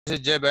This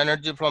is Jay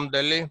Banerjee from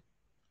Delhi.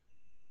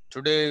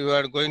 Today we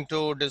are going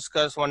to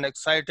discuss one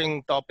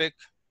exciting topic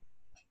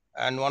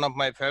and one of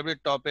my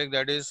favorite topic,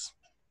 that is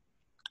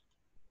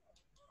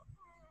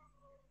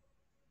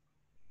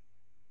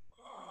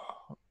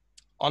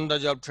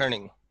on-the-job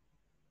training.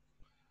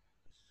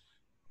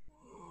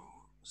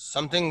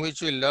 Something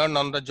which we learn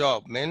on the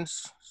job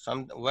means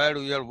where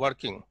we are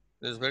working.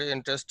 This is very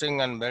interesting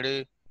and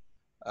very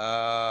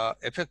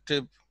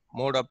effective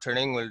mode of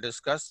training we'll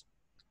discuss.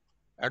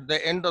 At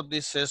the end of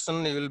this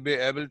session, you will be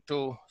able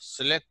to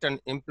select and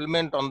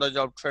implement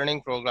on-the-job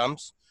training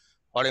programs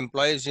for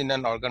employees in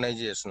an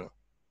organization.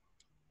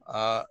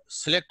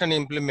 Select and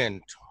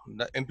implement.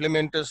 The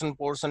implementation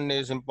portion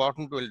is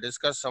important. We'll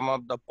discuss some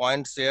of the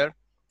points here.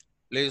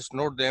 Please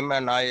note them,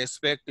 and I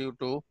expect you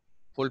to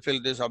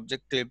fulfill this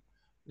objective,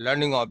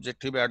 learning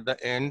objective at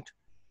the end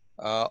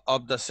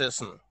of the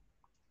session.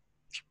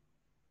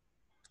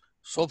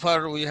 So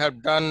far, we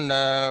have done,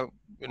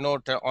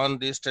 on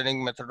these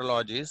training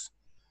methodologies.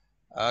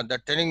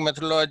 The training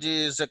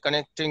methodology is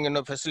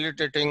connecting,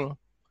 facilitating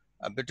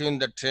between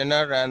the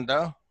trainer and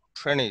the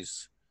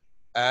trainees.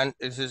 And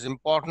it is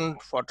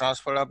important for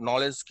transfer of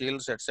knowledge,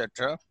 skills,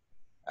 etc.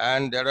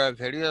 And there are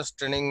various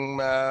training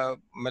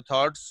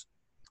methods.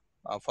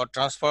 For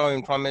transfer of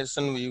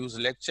information, we use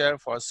lecture.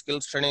 For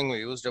skills training, we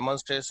use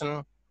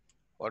demonstration.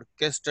 For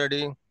case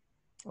study,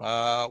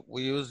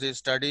 we use the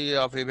study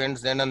of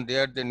events then and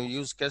there, then we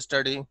use case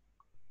study.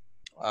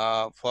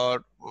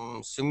 For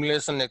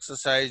simulation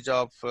exercise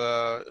of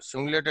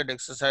simulated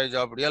exercise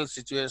of real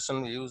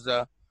situation, we use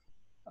the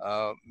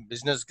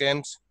business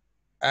games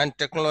and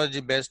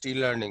technology-based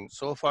e-learning.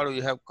 So far, we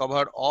have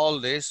covered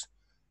all this.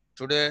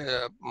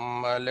 Today,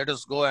 let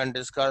us go and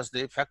discuss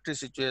the factory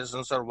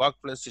situations or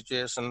workplace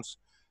situations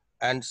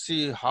and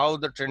see how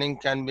the training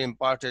can be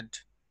imparted,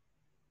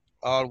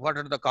 or what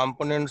are the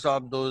components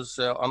of those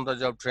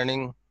on-the-job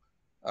training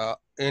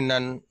in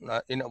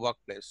a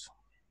workplace.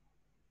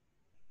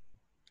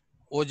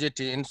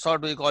 OJT, in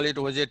short, we call it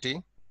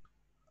OJT,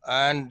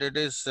 and it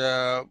is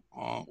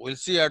we'll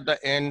see at the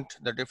end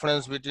the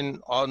difference between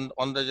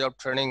on-the-job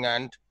training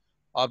and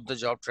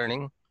off-the-job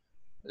training.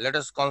 Let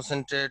us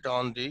concentrate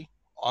on the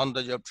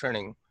on-the-job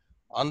training.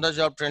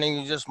 On-the-job training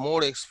uses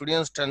more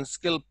experienced and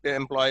skilled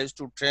employees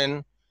to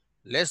train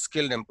less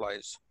skilled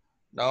employees.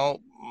 Now,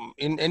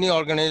 in any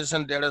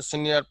organization, there are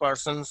senior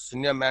persons,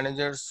 senior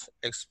managers,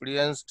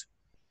 experienced,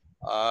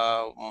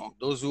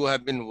 those who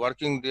have been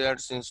working there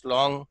since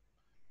long.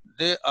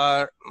 They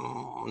are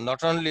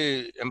not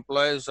only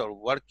employees or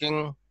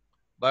working,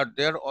 but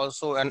they're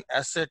also an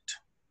asset.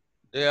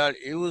 They are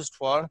used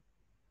for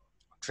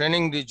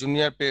training the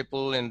junior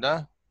people in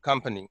the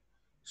company.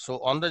 So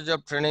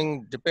on-the-job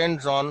training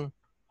depends on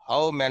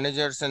how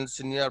managers and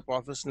senior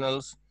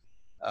professionals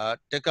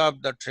take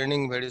up the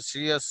training very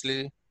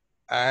seriously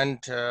and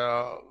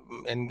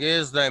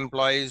engage the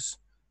employees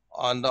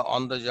on the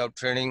on-the-job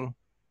training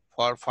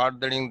for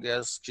furthering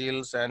their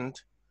skills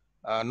and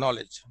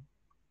knowledge.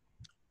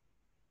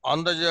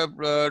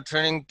 On-the-job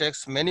training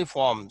takes many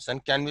forms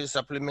and can be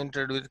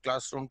supplemented with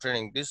classroom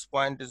training. This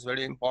point is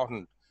very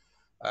important.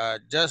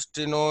 Just,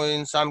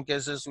 in some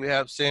cases we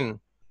have seen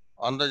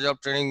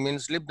on-the-job training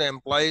means leave the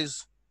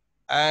employees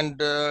and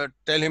tell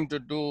him to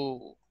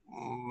do,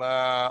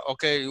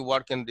 okay, you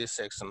work in this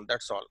section,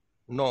 that's all.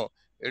 No,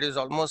 it is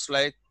almost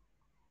like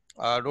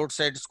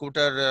roadside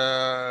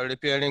scooter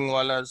repairing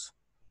wallas,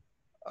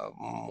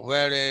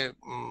 where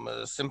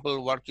a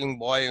simple working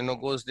boy,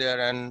 goes there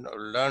and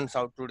learns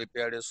how to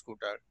repair a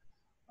scooter.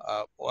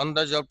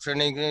 On-the-job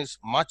training is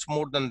much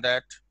more than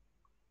that.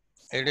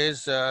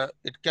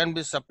 It can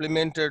be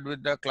supplemented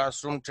with the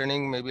classroom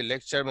training, maybe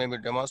lecture, maybe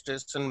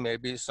demonstration,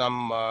 maybe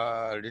some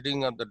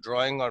reading of the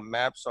drawing or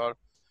maps or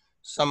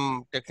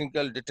some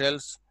technical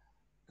details.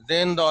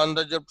 Then the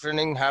on-the-job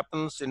training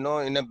happens, in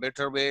a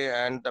better way,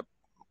 and the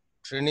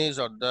trainees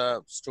or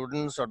the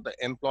students or the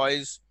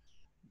employees,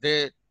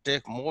 they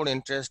take more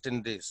interest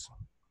in this.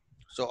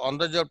 So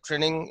on-the-job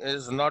training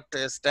is not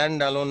a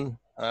standalone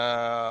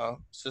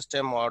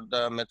system or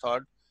the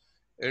method.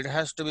 It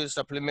has to be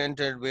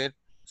supplemented with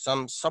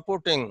some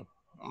supporting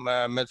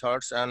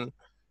methods, and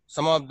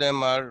some of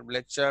them are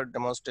lecture,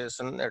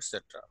 demonstration,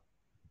 etc.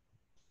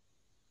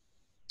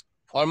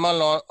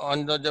 Formal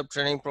on-the-job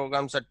training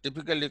programs are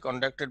typically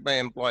conducted by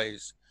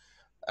employees.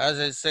 As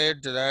I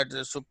said, that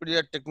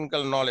superior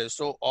technical knowledge.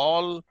 So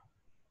all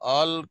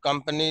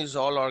companies,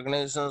 all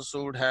organizations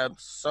should have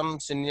some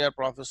senior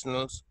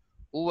professionals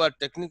who are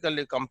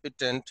technically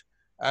competent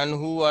and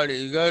who are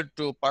eager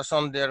to pass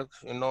on their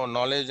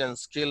knowledge and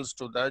skills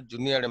to the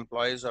junior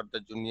employees or the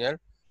junior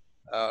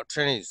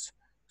trainees.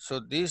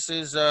 So this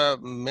is a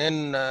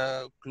main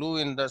clue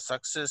in the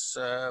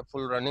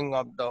successful running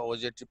of the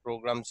OJT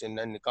programs in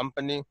any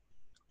company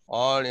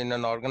or in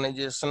an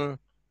organization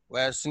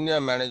where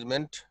senior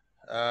management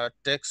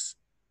takes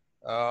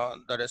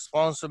the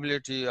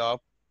responsibility of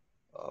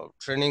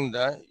training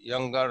the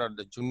younger or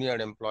the junior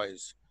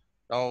employees.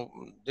 Now,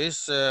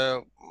 this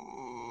can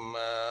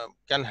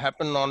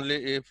happen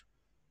only if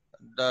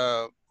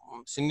the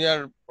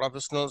senior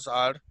professionals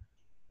are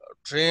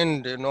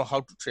trained,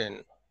 how to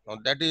train. Now,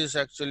 that is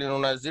actually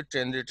known as the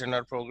train the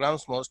trainer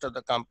programs most of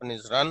the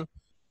companies run.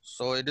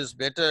 So it is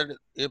better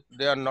if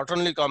they are not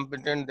only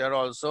competent, they are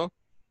also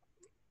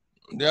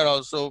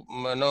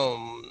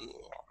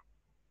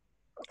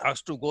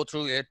asked to go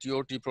through a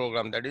TOT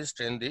program, that is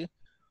train the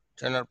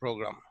trainer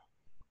program.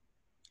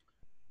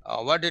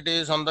 What it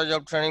is, on the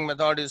job training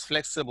method is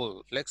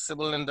flexible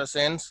in the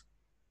sense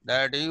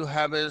that you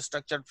have a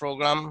structured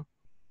program,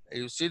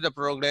 you see the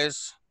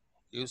progress,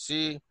 you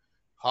see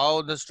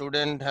how the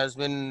student has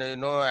been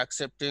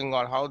accepting,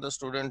 or how the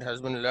student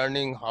has been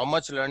learning, how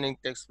much learning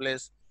takes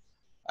place,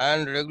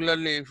 and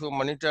regularly if you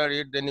monitor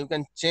it, then you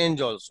can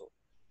change also.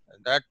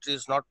 That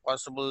is not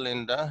possible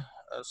in the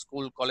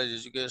school college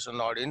education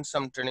or in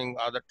some training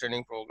other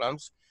training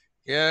programs.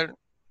 Here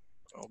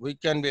we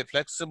can be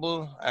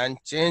flexible and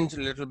change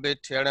a little bit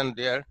here and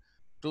there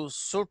to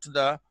suit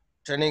the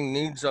training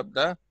needs of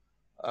the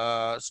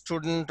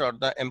student or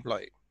the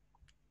employee.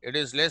 It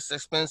is less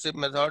expensive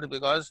method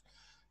because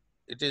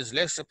it is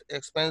less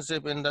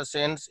expensive in the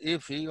sense,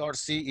 if he or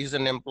she is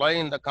an employee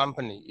in the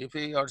company, if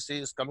he or she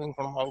is coming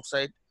from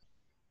outside,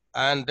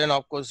 and then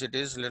of course it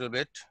is a little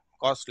bit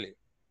costly,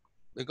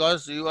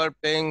 because you are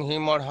paying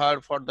him or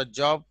her for the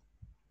job,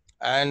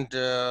 and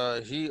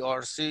he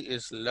or she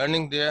is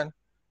learning there,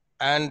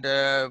 and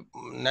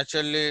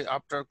naturally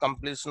after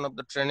completion of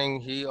the training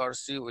he or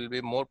she will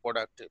be more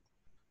productive.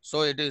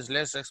 So it is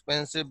less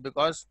expensive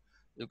because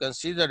you can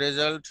see the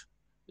result,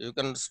 you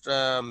can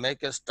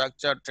make a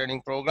structured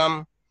training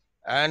program,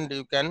 and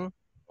you can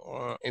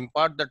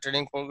impart the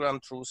training program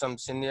through some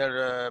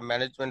senior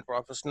management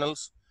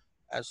professionals.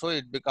 So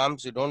it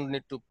becomes, you don't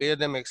need to pay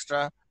them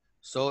extra,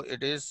 so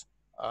it is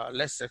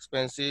less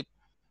expensive.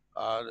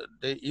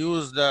 They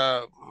use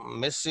the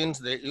machines,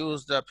 they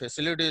use the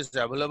facilities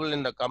available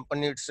in the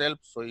company itself,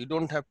 so you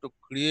don't have to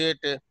create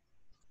a,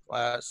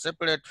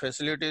 separate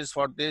facilities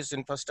for this,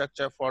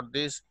 infrastructure for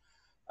this,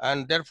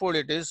 and therefore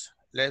it is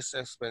less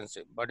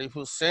expensive. But if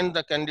you send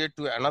the candidate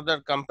to another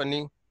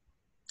company,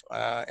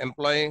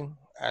 employee,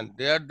 and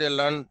there they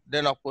learn,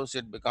 then of course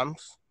it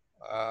becomes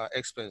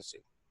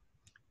expensive.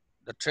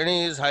 The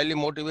trainee is highly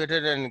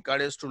motivated and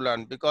encouraged to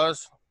learn,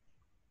 because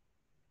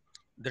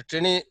the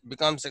trainee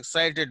becomes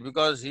excited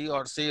because he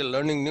or she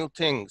learning new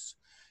things,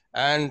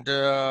 and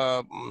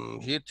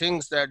he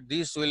thinks that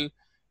this will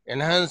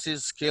enhance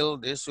his skill,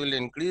 this will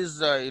increase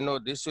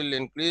the, this will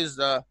increase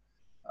the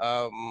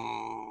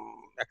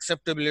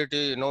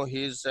acceptability,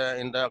 he's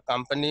in the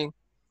company,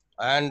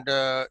 and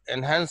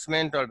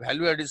enhancement or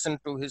value addition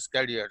to his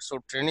career. So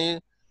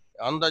trainee,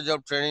 on the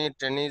job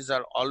trainees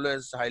are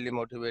always highly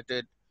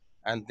motivated,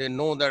 and they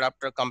know that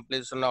after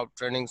completion of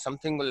training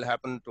something will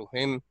happen to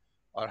him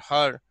or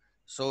her.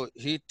 So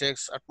he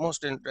takes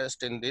utmost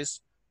interest in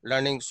this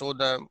learning, so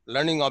the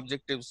learning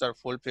objectives are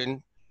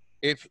fulfilled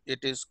if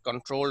it is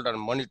controlled and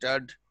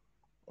monitored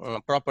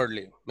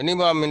properly.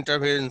 Minimum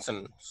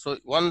intervention. So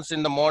once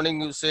in the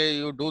morning you say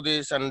you do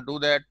this and do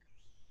that,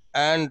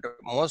 and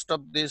most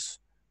of these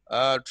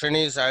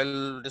trainees,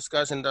 I'll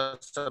discuss in the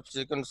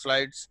subsequent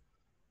slides,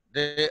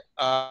 they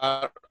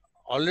are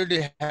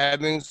already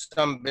having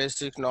some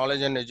basic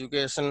knowledge and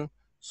education,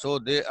 so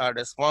they are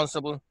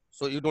responsible.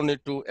 So you don't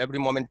need to every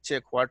moment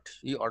check what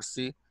he or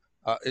she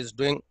is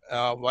doing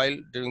while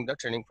during the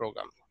training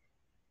program.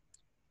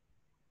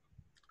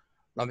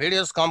 Now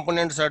various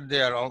components are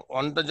there.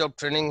 On the job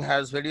training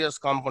has various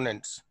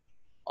components,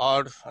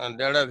 or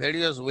there are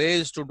various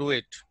ways to do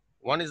it.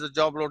 One is the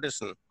job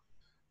rotation.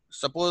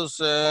 Suppose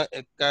a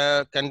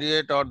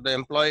candidate or the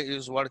employee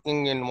is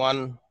working in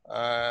one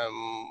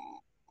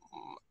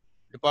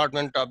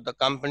department of the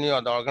company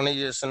or the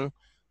organization,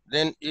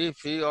 then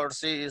if he or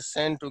she is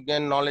sent to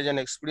gain knowledge and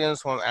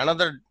experience from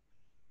another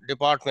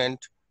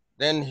department,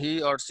 then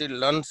he or she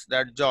learns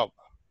that job,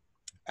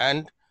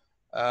 and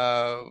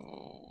uh,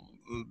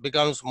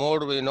 becomes more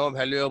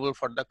valuable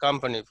for the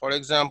company. For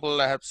example,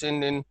 I have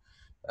seen in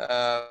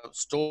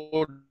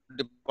store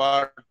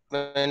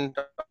department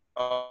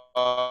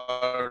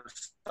or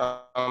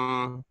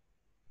some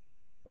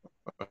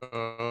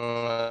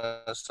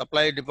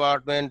supply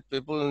department,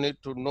 people need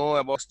to know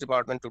about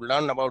department to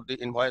learn about the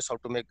invoice, how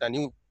to make the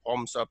new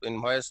forms of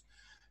invoice,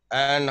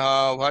 and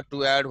what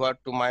to add,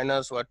 what to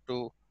minus, what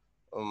to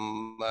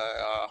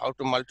how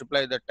to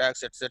multiply the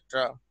tax,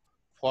 etc.,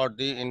 for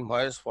the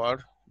invoice, for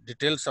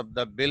details of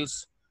the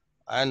bills,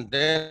 and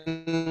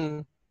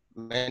then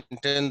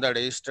maintain the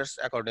registers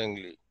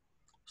accordingly.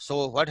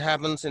 So what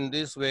happens in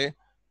this way,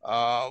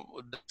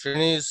 the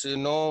trainees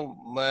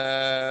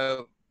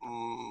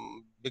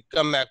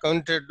become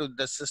acquainted with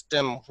the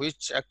system,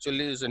 which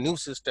actually is a new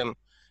system,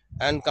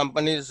 and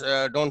companies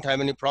don't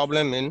have any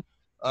problem in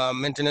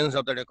maintenance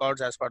of the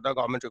records as per the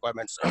government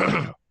requirements.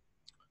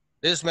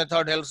 This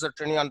method helps the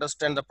trainee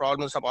understand the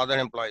problems of other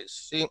employees.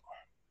 See,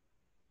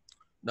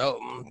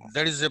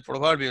 there is a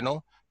proverb,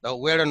 the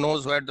waiter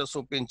knows where the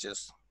soup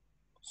pinches.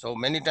 So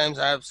many times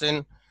I have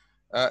seen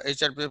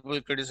HR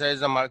people criticize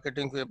the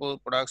marketing people,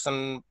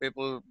 production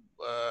people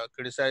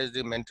criticize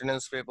the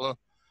maintenance people.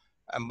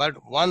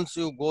 But once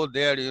you go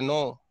there,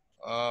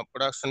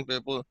 production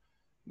people,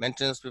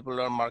 maintenance people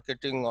or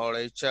marketing or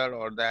HR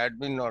or the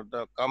admin or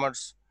the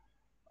commerce.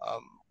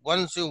 um,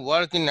 Once you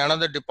work in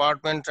another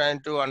department trying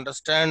to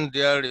understand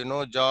their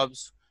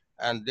jobs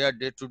and their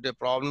day-to-day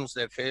problems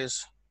they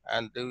face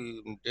and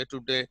the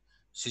day-to-day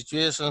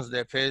situations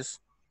they face,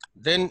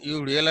 then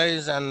you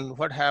realize, and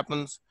what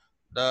happens,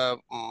 the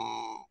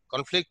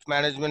conflict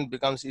management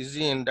becomes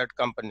easy in that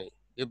company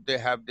if they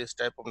have this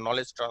type of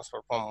knowledge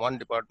transfer from one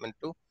department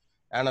to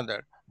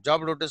another.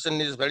 Job rotation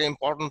is very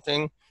important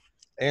thing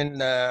in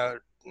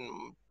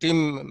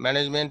team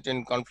management,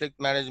 in conflict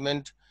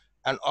management,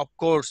 and of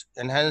course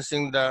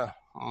enhancing the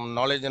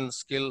knowledge and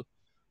skill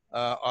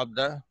of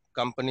the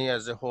company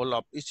as a whole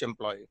of each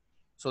employee.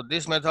 So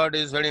this method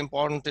is very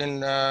important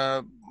in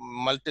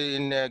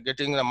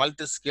getting the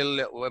multi-skill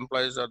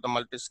employees or the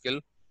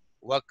multi-skill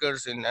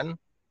workers in an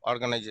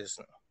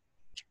organization.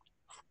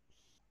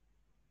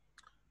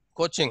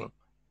 Coaching.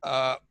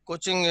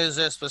 Coaching is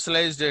a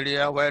specialized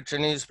area where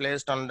training is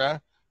placed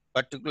under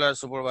particular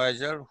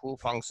supervisor who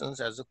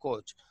functions as a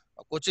coach.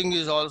 Coaching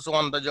is also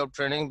on the job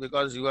training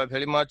because you are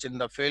very much in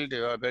the field,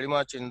 you are very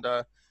much in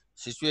the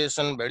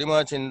situation, very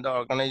much in the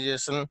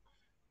organization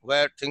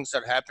where things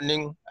are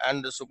happening,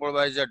 and the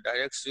supervisor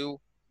directs you,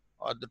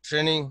 or the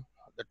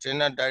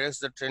trainer directs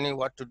the training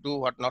what to do,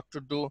 what not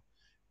to do,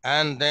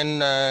 and then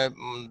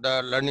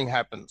the learning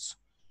happens.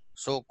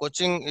 So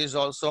coaching is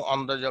also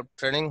on the job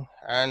training,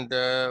 and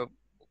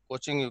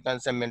coaching, you can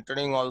say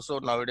mentoring also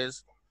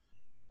nowadays.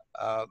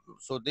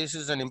 So this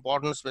is an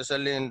important,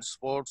 especially in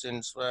sports,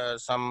 in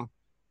some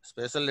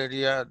special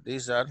area.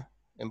 These are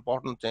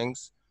important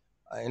things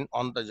in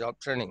on the job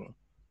training.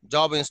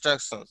 Job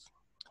instructions,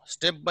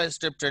 step by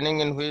step training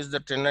in which the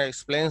trainer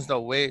explains the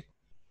way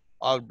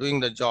of doing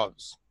the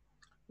jobs.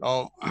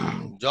 Now,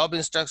 job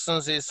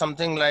instructions is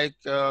something like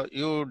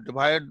you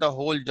divide the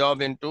whole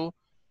job into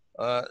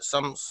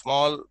some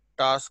small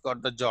task or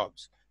the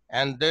jobs,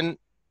 and then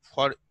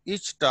for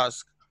each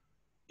task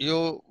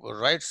you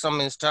write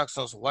some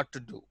instructions what to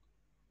do,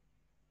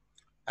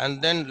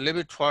 and then leave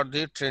it for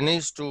the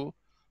trainees to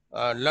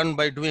learn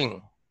by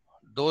doing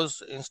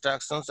those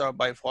instructions or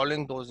by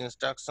following those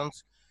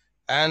instructions.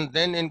 And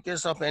then in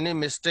case of any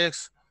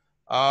mistakes,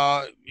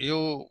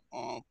 you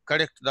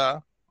correct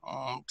the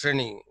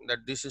training that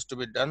this is to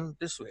be done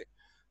this way.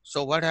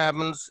 So what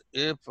happens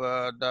if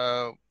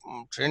the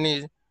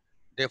trainee,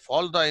 they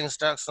follow the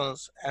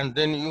instructions, and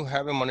then you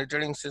have a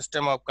monitoring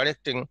system of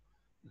correcting,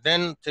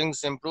 then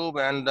things improve,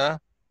 and the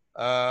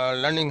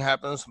learning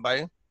happens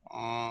by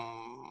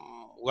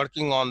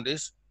working on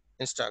these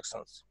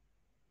instructions.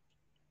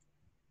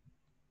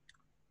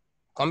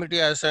 Committee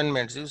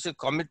assignments, you see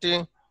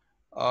committee,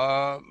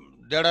 uh,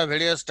 there are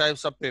various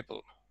types of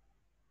people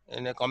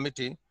in a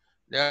committee.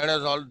 There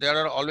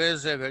are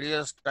always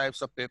various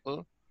types of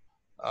people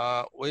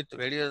with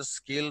various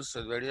skills,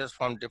 various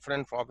from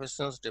different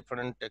professions,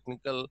 different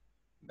technical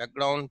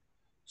background.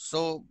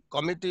 So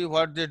committee,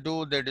 what they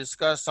do, they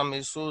discuss some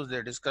issues,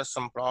 they discuss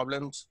some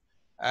problems,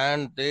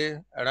 and they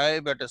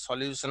arrive at a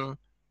solution,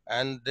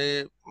 and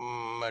they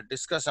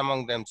discuss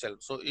among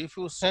themselves. So if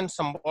you send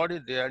somebody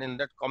there in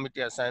that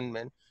committee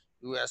assignment,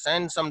 you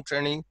assign some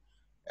training,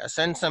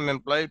 assign some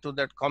employee to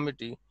that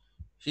committee,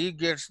 he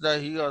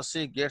or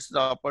she gets the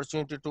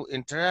opportunity to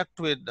interact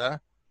with the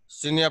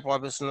senior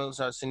professionals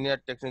or senior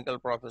technical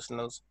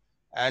professionals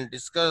and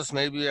discuss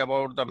maybe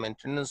about the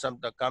maintenance of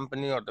the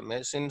company or the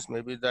machines,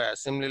 maybe the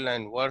assembly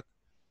line work,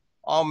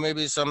 or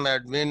maybe some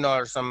admin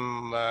or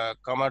some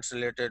commerce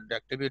related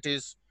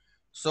activities.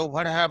 So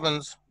what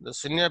happens, the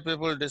senior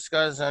people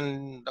discuss,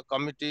 and the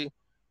committee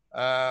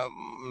uh,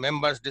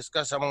 members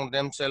discuss among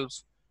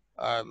themselves.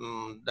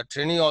 The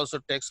trainee also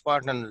takes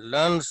part and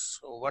learns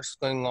what's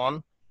going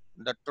on,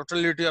 the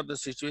totality of the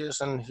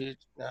situation he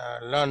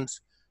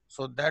learns.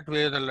 So that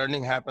way the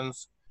learning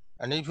happens.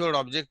 And if your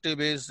objective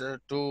is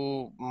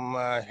to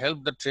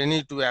help the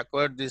trainee to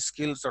acquire the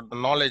skills or the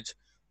knowledge,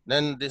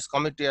 then this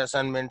committee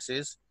assignments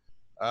is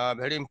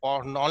very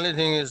important. The only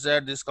thing is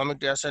that these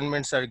committee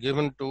assignments are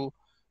given to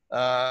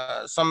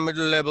some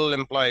middle level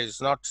employees,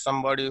 not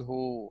somebody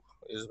who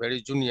is very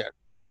junior.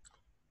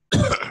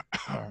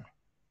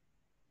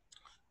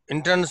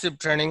 Internship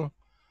training.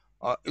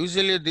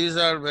 Usually these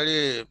are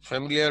very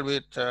familiar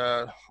with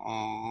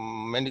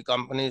many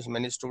companies,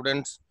 many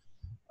students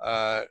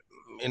uh,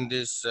 in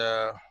this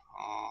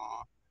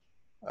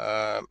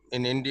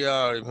in India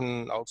or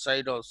even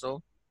outside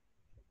also,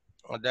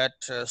 that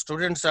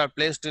students are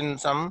placed in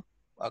some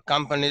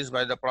companies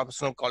by the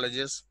professional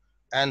colleges,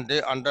 and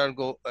they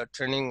undergo a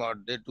training or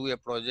they do a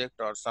project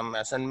or some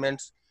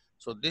assignments.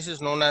 So this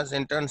is known as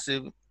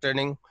internship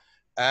training,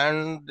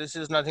 and this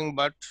is nothing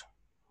but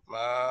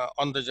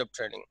on the job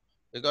training,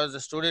 because the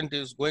student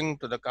is going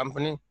to the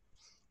company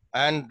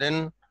and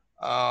then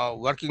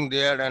working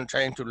there and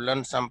trying to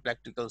learn some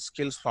practical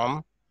skills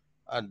from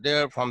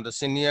there from the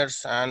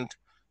seniors. And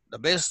the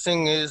best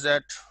thing is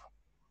that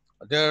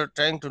they're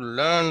trying to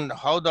learn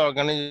how the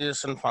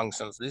organization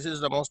functions. This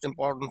is the most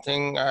important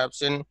thing I have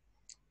seen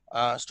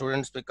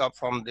students pick up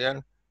from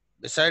there,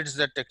 besides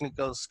the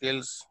technical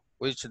skills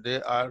which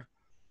they are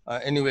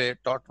anyway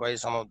taught by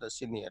some of the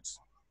seniors.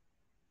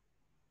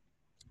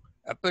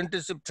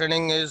 Apprenticeship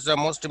training is the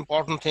most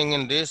important thing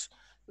in this,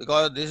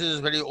 because this is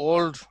very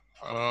old,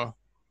 uh,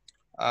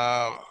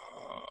 uh,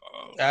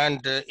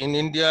 and in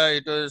India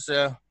it was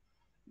the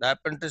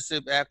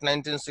Apprenticeship Act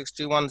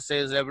 1961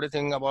 says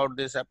everything about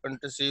this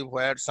apprenticeship,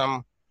 where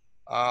some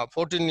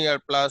 14-year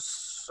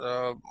plus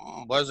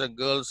boys and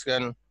girls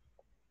can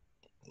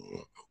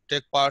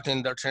take part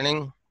in the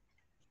training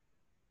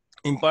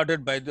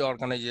imparted by the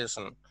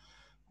organization.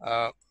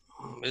 Uh,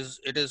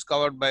 it is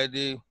covered by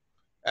the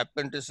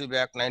Apprenticeship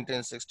Act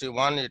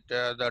 1961.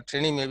 The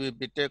training may be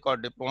BTech or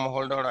diploma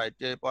holder,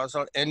 ITI pass,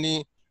 or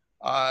any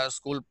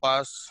school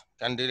pass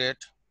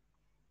candidate.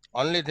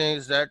 Only thing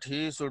is that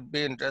he should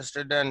be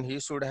interested and he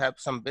should have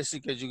some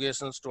basic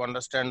educations to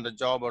understand the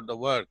job or the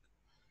work.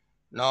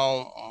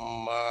 Now,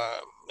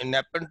 in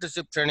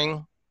apprenticeship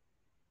training,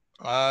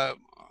 uh,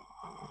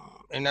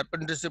 the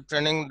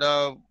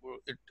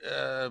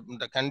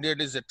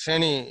candidate is a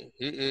trainee.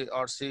 He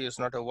or she is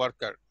not a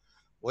worker.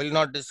 We'll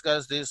not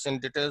discuss this in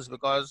details,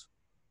 because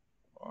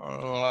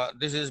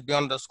this is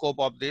beyond the scope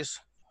of this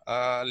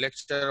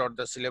lecture or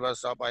the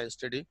syllabus of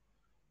ISTD.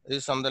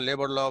 This is on the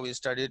labor law we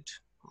studied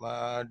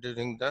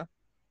during the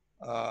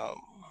uh,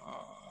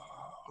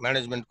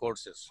 management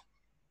courses.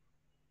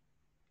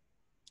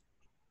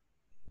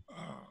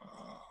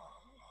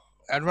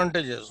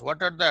 Advantages.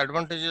 What are the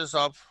advantages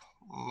of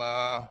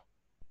uh,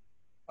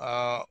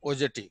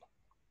 OJT?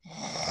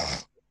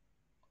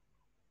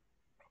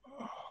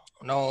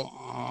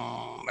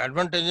 Now,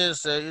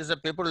 advantages is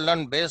that people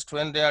learn best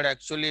when they are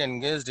actually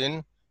engaged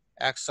in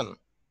action.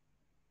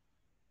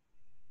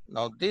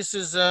 Now, this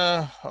is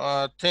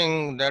a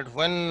thing that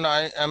when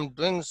I am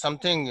doing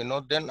something,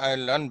 then I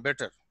learn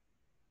better.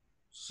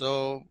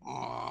 So,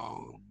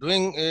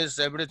 doing is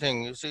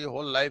everything. You see,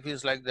 whole life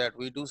is like that.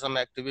 We do some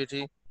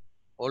activity.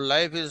 Whole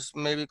life is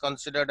maybe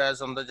considered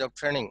as on the job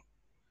training.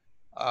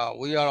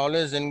 We are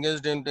always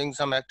engaged in doing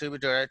some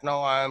activity. Right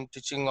now, I am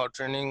teaching or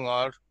training,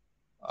 or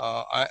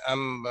I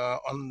am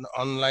on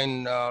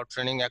online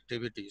training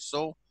activities.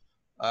 So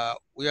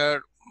we are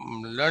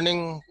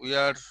learning, we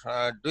are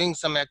doing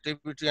some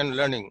activity and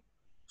learning.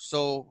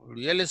 So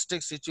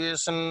realistic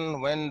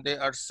situation when they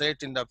are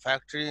set in the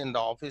factory, in the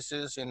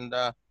offices, in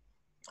the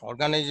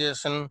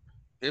organization,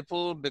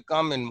 people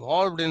become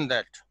involved in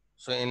that.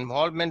 So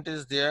involvement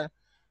is there,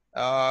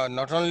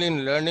 not only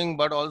in learning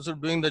but also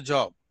doing the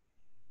job.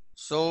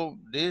 So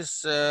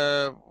this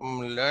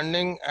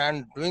learning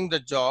and doing the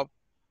job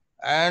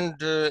and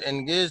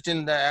engaged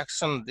in the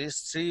action, these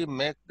three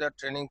make the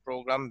training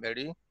program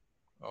very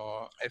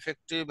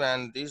effective,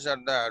 and these are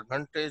the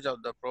advantage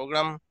of the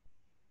program.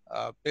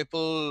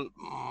 People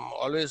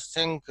always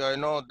think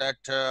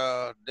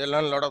that they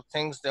learn a lot of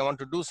things, they want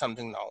to do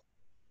something now.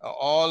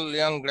 All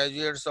young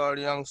graduates or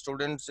young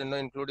students,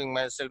 including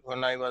myself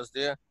when I was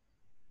there,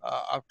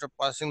 after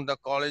passing the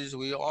college,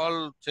 we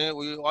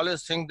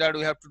always think that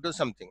we have to do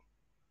something,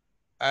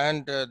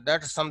 and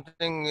that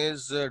something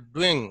is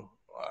doing.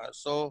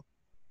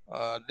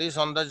 This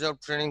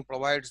on-the-job training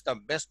provides the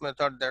best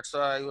method. That's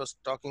why I was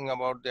talking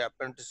about the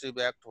Apprenticeship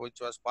Act, which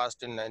was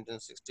passed in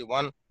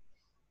 1961.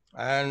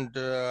 And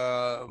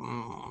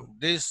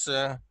this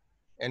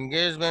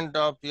engagement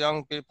of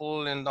young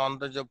people in the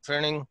on-the-job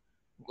training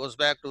goes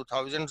back to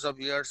thousands of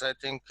years. I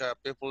think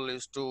people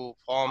used to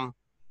form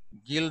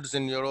guilds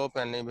in Europe,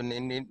 and even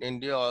in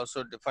India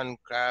also,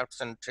 different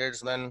crafts and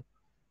tradesmen,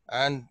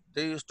 and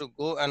they used to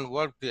go and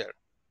work there.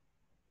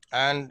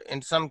 And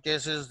in some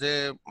cases,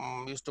 they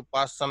used to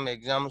pass some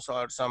exams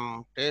or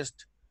some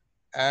test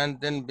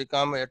and then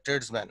become a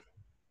tradesman.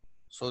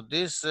 So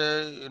this,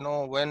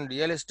 when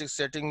realistic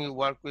setting, you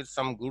work with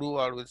some guru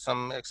or with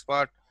some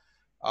expert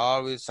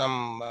or with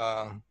some,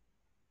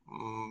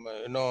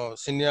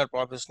 senior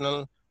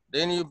professional,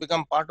 then you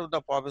become part of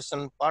the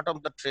profession, part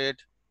of the trade,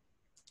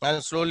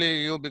 and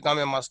slowly you become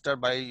a master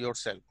by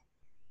yourself.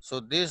 So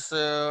this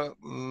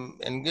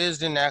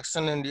engaged in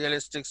action in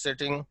realistic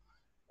setting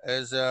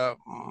is a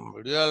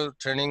real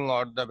training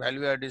or the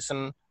value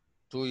addition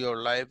to your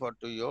life or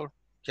to your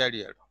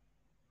career.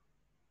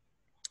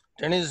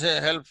 Trainees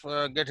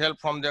get help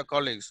from their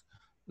colleagues.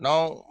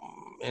 Now,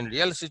 in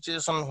real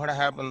situation, what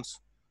happens?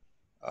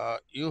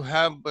 You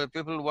have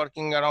people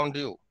working around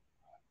you,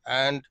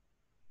 and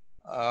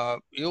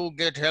you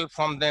get help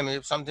from them.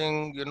 If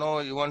something you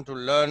want to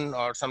learn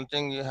or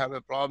something you have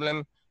a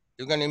problem,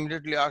 you can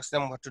immediately ask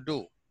them what to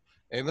do.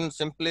 Even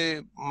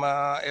simply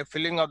a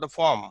filling of the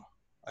form.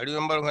 I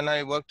remember when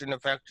I worked in a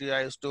factory,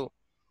 I used to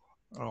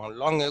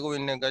long ago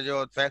in a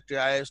Gajot factory,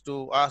 I used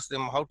to ask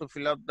them how to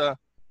fill up the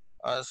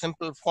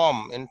simple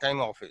form in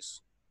time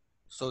office.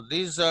 So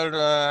these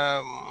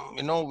are,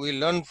 we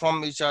learn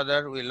from each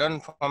other, we learn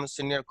from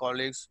senior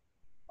colleagues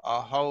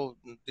how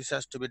this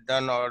has to be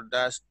done, or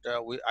that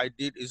I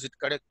did, is it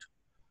correct?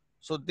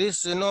 So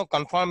this,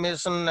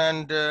 confirmation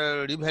and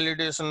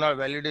revalidation or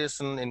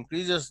validation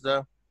increases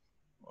the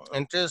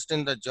interest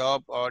in the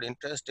job or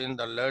interest in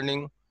the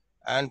learning,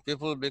 and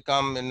people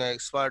become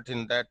expert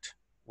in that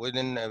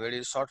within a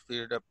very short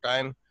period of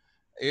time.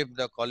 if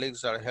the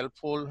colleagues are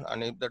helpful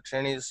and if the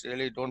trainees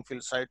really don't feel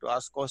shy to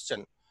ask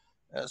question.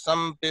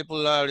 Some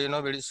people are,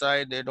 very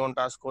shy, they don't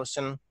ask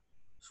question.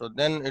 So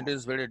then it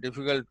is very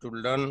difficult to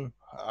learn.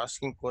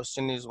 Asking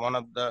question is one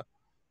of the,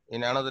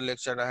 in another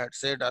lecture I had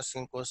said,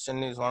 asking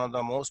question is one of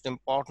the most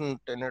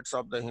important tenets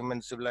of the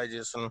human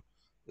civilization.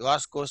 You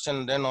ask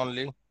question, then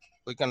only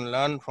we can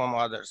learn from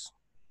others.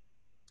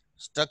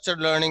 Structured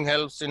learning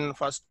helps in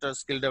faster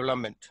skill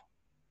development.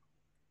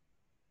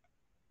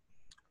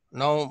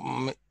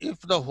 Now,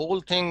 if the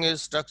whole thing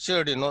is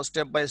structured,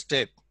 step by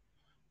step,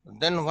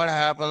 then what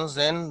happens?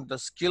 Then the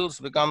skills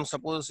become,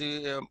 suppose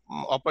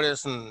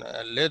operation,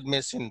 lathe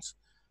machines,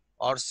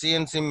 or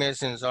CNC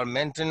machines, or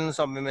maintenance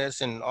of a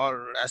machine,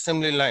 or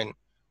assembly line.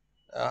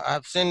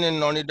 I've seen in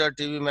Onida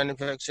TV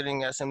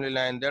manufacturing assembly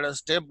line, there are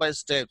step by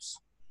steps.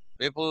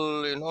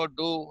 People,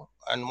 do,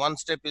 and one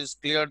step is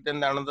cleared,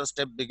 then another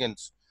step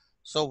begins.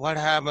 So what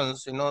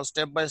happens?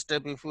 Step by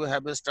step, if you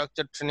have a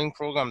structured training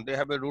program, they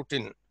have a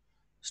routine,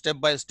 step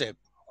by step,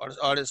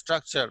 or a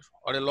structure,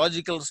 or a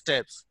logical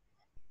steps,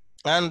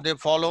 and they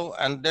follow,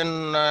 and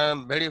then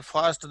very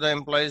fast the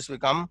employees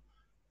become,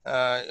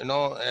 a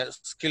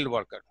skilled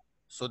worker.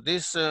 So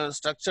this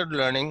structured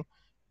learning,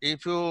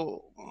 if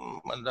you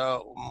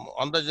the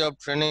on the job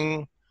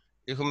training,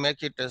 if you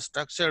make it a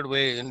structured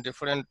way in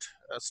different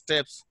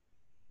steps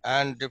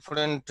and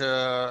different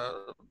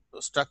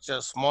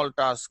structures, small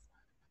tasks,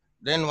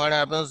 then what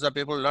happens? The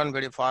people learn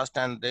very fast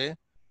and they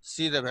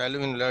see the value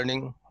in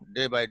learning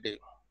day by day.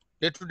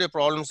 Day-to-day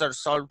problems are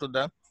solved to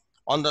the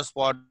on the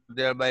spot,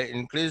 thereby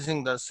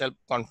increasing the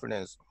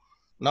self-confidence.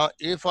 Now,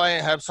 if I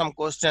have some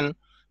question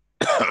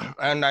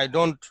and I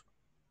don't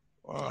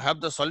have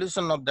the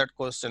solution of that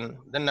question,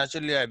 then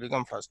naturally I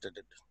become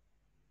frustrated.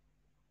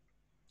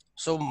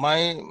 So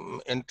my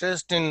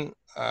interest in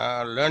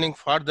learning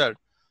further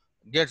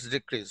gets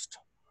decreased.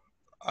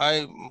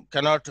 I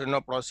cannot,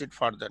 proceed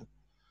further.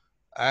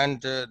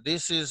 And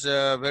this is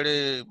a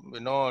very,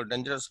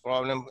 dangerous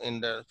problem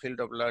in the field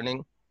of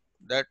learning,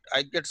 that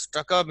I get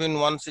stuck up in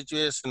one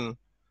situation,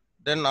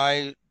 then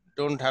I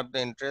don't have the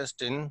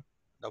interest in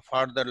the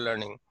further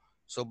learning.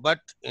 So, but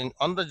in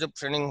on the job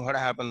training, what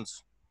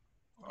happens?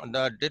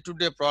 The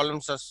day-to-day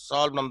problems are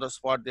solved on the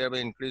spot, thereby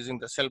increasing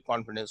the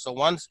self-confidence. So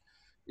once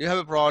you have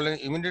a problem,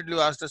 immediately you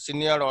ask the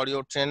senior or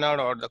your trainer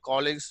or the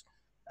colleagues,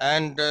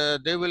 and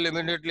they will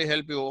immediately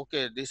help you.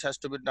 Okay, this has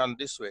to be done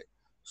this way.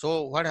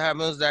 So what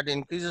happens? That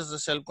increases the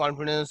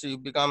self-confidence. You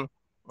become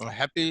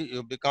happy.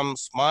 You become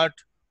smart.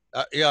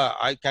 Yeah,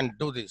 I can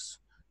do this.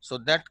 So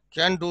that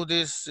can do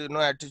this,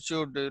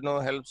 attitude,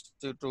 helps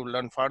you to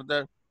learn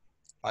further,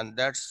 and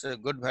that's a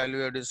good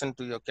value addition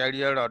to your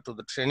career or to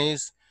the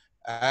trainees.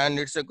 And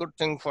it's a good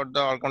thing for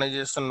the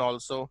organization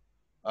also,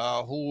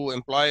 who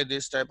employ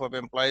this type of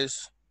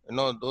employees,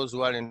 those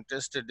who are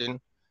interested in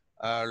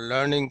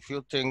learning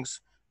few things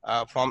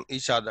from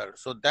each other.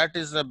 So that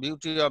is the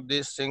beauty of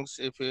these things,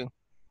 if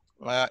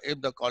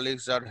the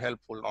colleagues are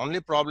helpful.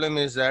 Only problem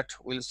is that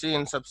we'll see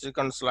in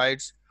subsequent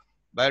slides,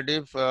 but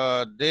if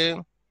they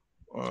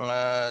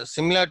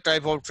similar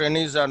type of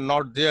trainees are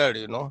not there,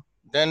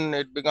 then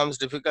it becomes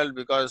difficult,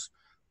 because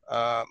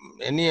uh,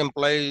 any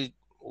employee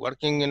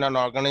working in an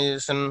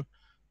organization,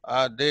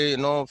 they,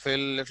 feel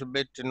a little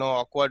bit,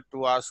 awkward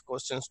to ask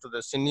questions to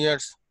the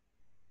seniors,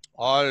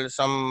 or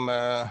some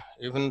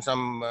even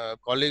some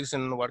colleagues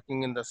in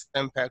working in the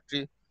same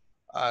factory.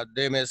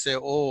 They may say,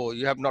 oh,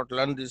 you have not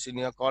learned this in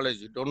your college,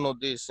 you don't know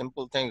these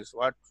simple things,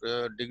 what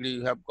degree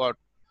you have got.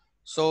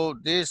 So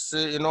this,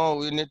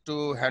 we need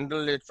to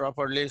handle it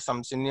properly.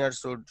 Some seniors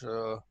should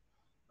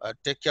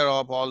take care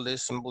of all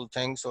these simple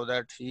things, so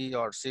that he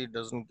or she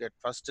doesn't get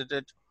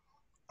frustrated.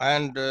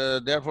 And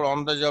therefore,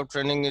 on-the-job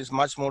training is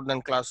much more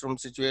than classroom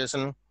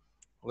situation,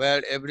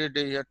 where every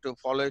day you have to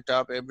follow it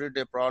up. Every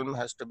day problem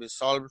has to be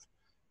solved,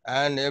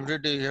 and every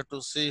day you have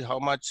to see how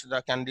much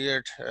the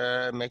candidate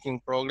making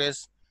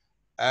progress,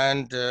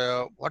 and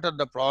what are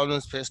the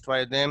problems faced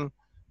by them.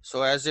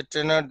 So as a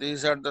trainer,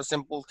 these are the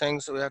simple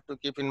things we have to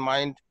keep in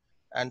mind,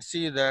 and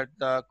see that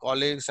the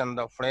colleagues and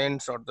the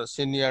friends or the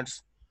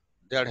seniors,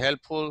 they are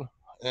helpful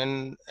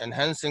in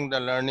enhancing the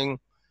learning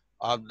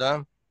of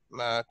the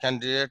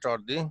candidate or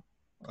the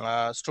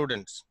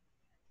students.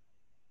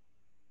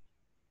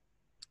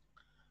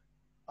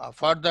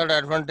 Further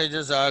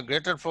advantages are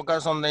greater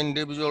focus on the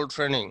individual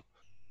training.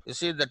 You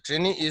see, the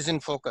training is in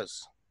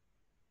focus.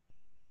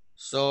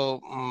 So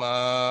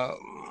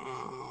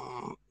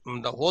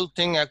the whole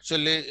thing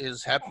actually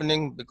is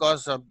happening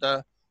because of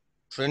the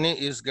trainee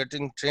is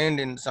getting trained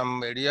in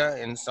some area,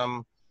 in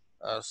some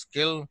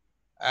skill,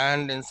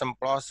 and in some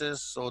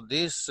process. So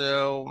this,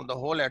 the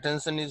whole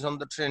attention is on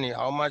the trainee,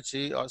 how much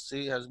he or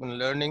she has been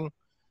learning,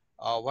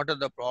 what are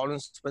the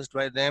problems faced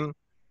by them,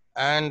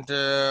 and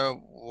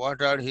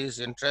what are his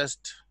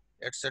interests,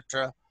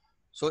 etc.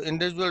 So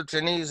individual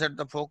training is at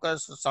the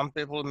focus. Some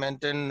people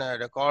maintain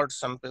records,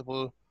 some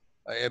people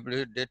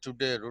every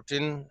day-to-day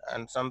routine,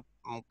 and some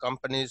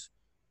companies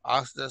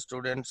ask the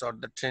students or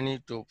the trainee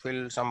to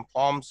fill some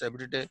forms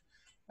every day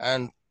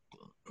and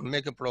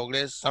make a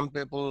progress. Some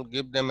people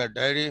give them a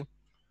diary,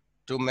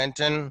 to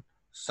maintain.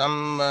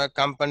 Some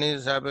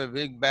companies have a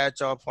big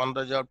batch of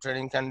on-the-job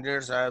training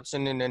candidates. I have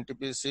seen in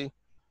NTPC.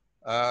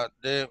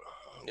 They,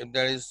 if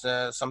there is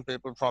some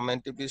people from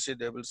NTPC,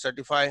 they will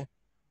certify.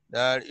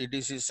 Their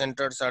EDC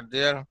centers are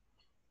there,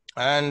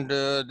 and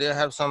they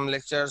have some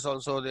lectures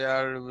also. They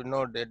are,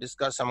 they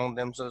discuss among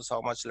themselves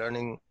how much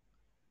learning,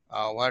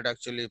 what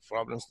actually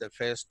problems they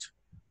faced,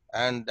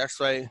 and that's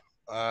why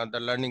the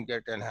learning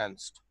get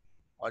enhanced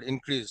or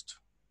increased.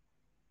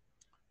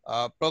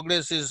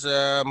 Progress is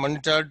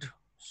monitored.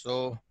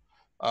 So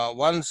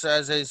once,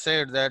 as I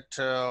said, that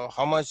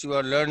how much you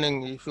are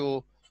learning, if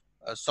you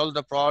solve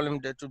the problem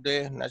day to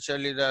day,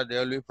 naturally there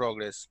will be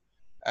progress.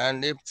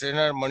 And if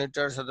trainer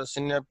monitors or the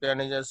senior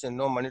managers,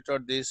 monitor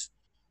this,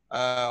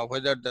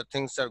 whether the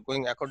things are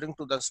going according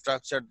to the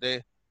structure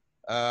they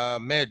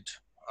made,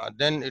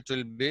 then it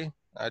will be,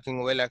 I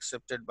think, well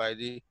accepted by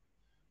the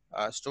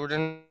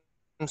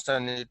students,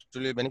 and it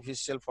will be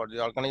beneficial for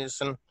the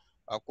organization,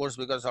 of course,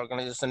 because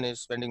organization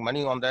is spending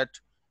money on that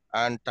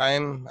and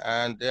time,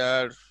 and they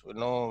are,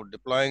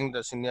 deploying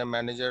the senior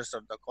managers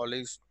or the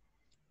colleagues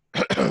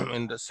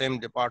in the same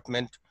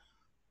department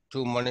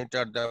to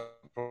monitor the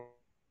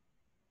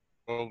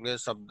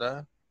progress of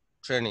the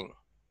training.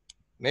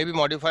 May be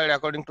modified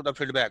according to the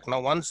feedback.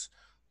 Now, once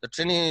the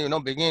training,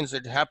 begins,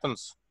 it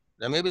happens.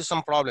 There may be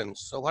some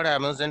problems. So what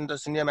happens then? The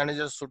senior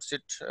managers should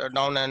sit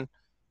down, and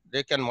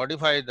they can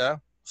modify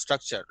the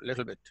structure a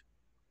little bit,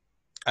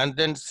 and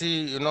then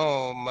see,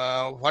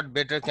 what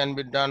better can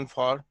be done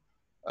for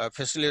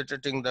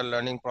facilitating the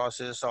learning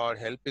process or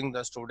helping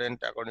the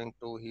student according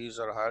to his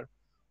or her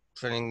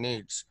training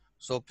needs.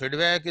 So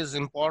feedback is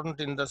important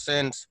in the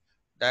sense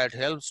that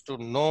helps to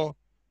know.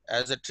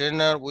 As a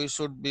trainer, we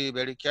should be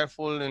very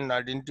careful in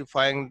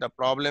identifying the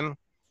problem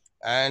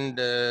and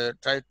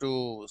try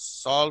to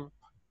solve,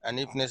 and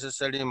if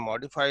necessary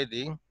modify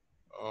the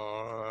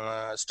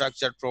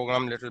structured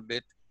program little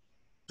bit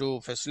to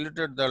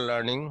facilitate the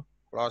learning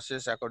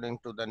process according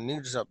to the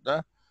needs of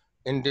the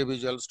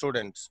individual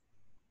students.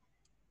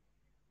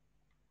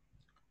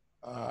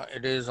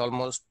 It is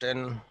almost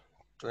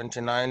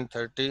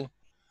 10:29:30.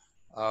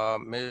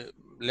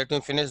 Let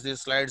me finish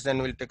these slides,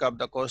 then we'll take up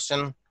the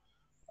question.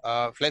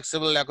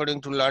 Flexible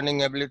according to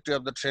learning ability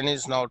of the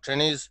trainees. Now,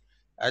 trainees,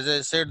 as I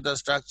said, the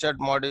structured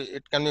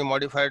it can be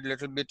modified a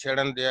little bit here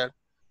and there,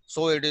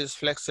 so it is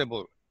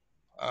flexible.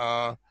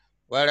 uh,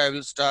 where I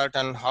will start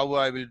and how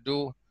I will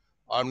do,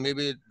 or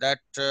maybe that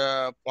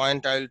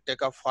point I will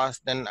take up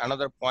fast, then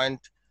another point.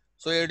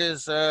 So it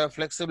is,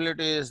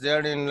 flexibility is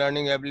there in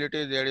learning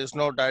ability. There is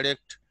no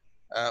direct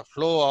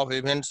flow of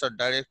events or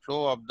direct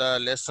flow of the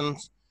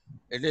lessons.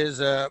 It is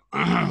a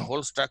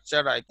whole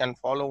structure I can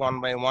follow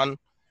one by one,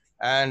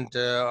 and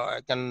I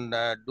can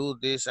do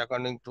this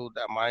according to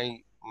my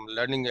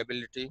learning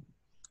ability.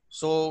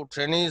 So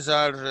trainees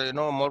are,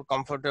 more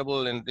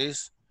comfortable in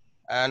this,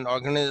 and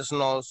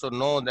organization also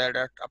know that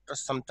after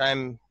some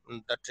time,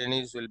 the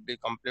trainees will be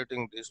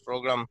completing this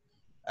program,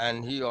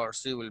 and he or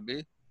she will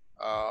be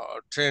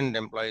trained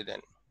employee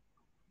then.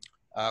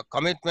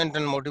 Commitment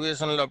and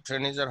motivation of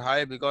trainees are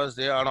high because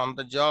they are on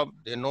the job.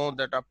 They know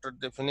that after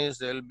they finish,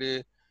 they will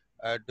be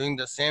doing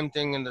the same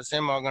thing in the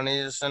same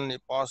organization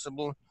if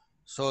possible.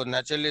 So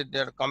naturally,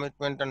 their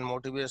commitment and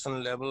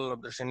motivation level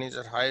of the trainees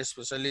are high,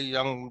 especially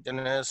young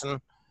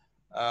generation.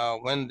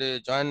 When they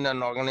join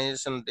an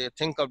organization, they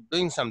think of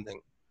doing something.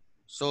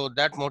 So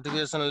that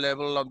motivation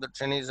level of the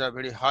trainees are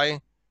very high,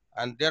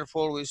 and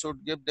therefore we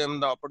should give them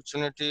the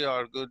opportunity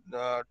or good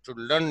to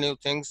learn new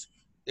things.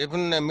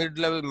 Even a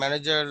mid-level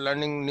manager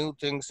learning new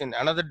things in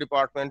another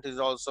department is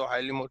also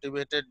highly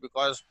motivated,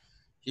 because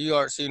he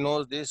or she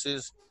knows this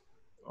is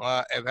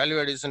a value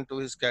addition to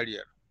his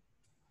career.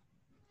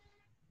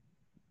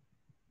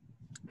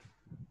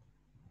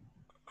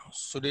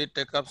 Should we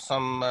take up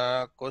some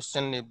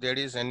question if there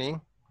is any?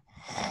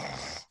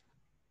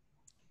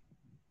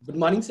 Good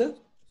morning, sir.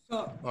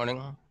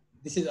 Morning.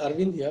 This is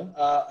Arvind here.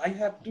 I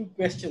have two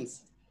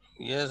questions.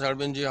 Yes,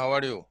 Arvindji, how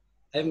are you?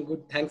 I am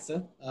good, thanks,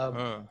 sir.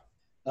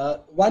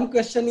 One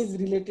question is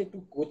related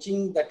to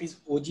coaching, that is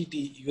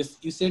OGT.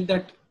 You said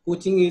that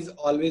coaching is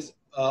always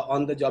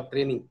on the job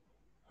training.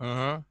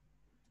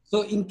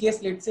 So in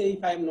case, let's say,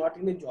 if I am not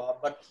in a job,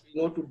 but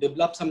to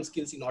develop some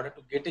skills in order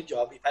to get a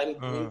job, if I am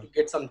going to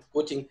get some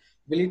coaching,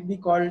 will it be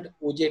called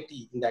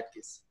OJT in that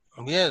case?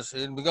 Yes,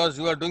 because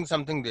you are doing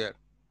something there.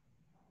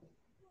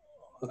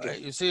 Okay.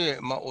 You see,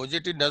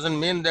 OJT doesn't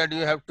mean that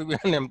you have to be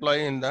an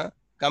employee in the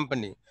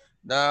company.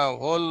 The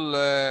whole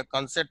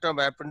concept of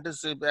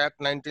Apprenticeship Act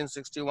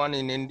 1961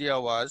 in India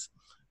was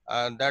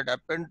that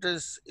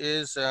apprentice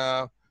is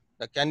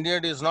the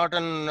candidate is not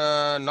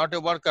not a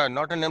worker,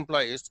 not an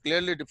employee. It's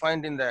clearly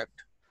defined in the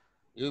act.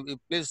 You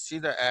please see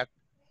the act.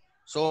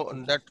 So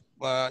Okay. that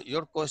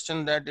your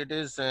question that it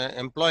is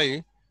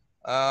employee,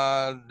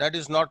 that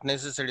is not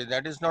necessary.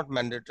 That is not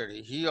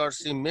mandatory. He or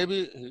she may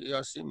be, he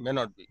or she may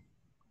not be.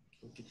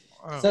 Okay.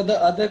 So the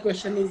other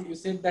question is, you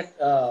said that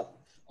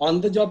on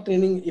the job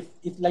training, if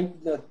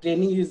like the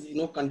training is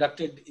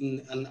conducted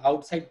in an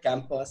outside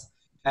campus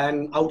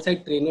and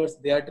outside trainers,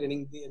 they are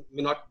training, they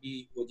may not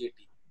be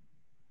OJT.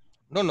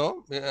 No,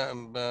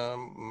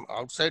 no.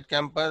 Outside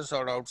campus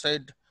or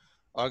outside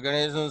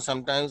organizations,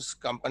 sometimes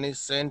companies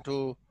send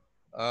to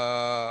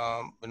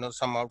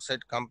some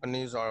outside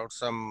companies or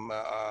some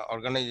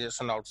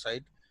organization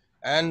outside,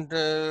 and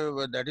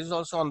that is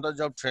also on the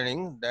job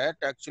training that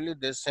actually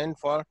they send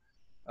for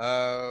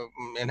uh,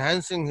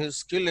 enhancing his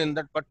skill in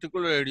that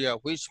particular area,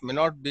 which may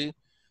not be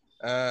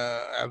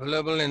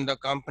available in the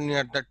company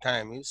at that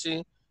time. You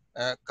see,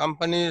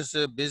 companies,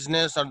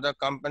 business or the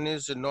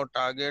companies,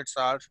 targets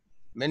are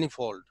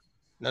manifold.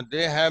 Now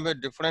they have a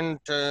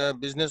different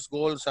business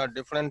goals or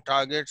different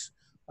targets.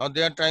 Now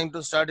they are trying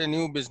to start a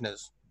new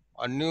business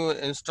or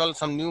install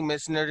some new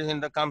machinery in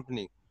the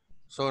company.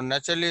 So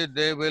naturally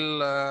they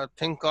will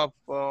think of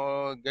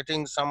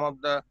getting some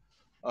of the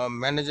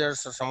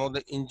managers or some of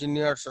the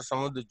engineers or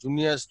some of the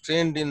juniors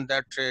trained in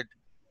that trade,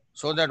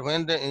 so that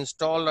when they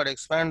install or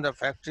expand the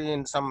factory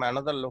in some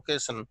another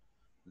location,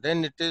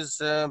 then it is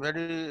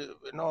very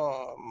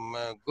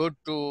good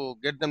to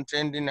get them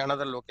trained in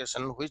another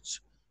location, which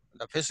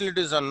the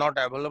facilities are not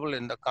available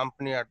in the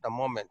company at the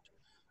moment.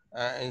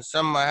 In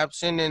some, I have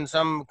seen in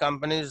some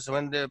companies,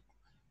 when they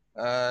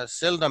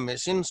sell the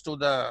machines to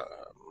the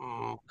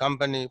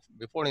company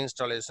before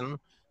installation,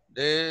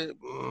 they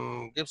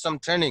give some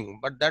training,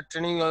 but that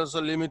training is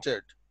also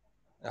limited,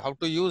 how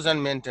to use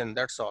and maintain,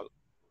 that's all.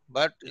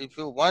 But if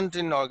you want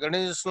in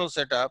organizational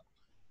setup,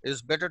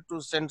 it's better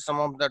to send some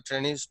of the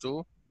trainees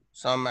to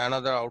some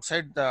another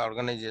outside the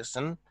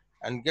organization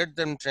and get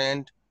them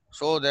trained,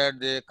 so that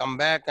they come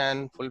back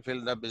and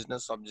fulfill the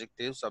business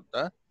objectives of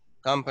the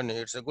company.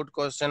 It's a good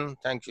question.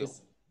 Thank you.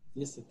 Yes,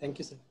 yes, sir. Thank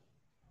you, sir.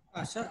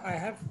 Sir, I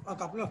have a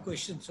couple of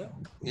questions, sir.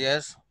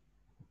 Yes.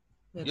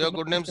 Your Good good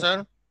morning, name,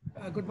 sir.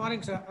 sir? Good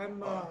morning, sir.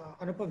 I'm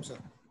Anupam, sir.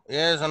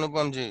 Yes,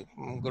 Anupam ji.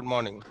 Good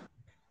morning.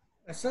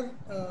 Sir,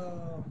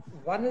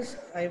 one is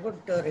I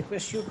would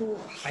request you to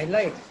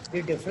highlight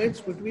the difference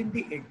between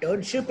the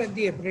internship and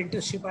the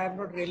apprenticeship. I am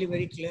not really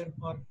very clear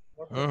on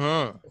what was the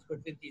Mm-hmm.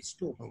 difference between these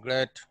two.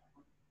 Great. Good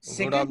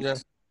Second observation.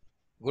 is,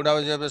 Good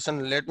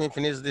observation. Let me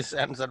finish this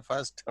answer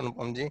first,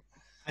 Anupam ji.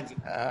 Haji.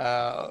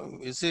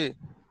 You see,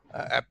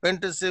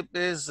 apprenticeship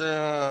is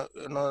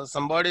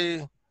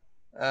somebody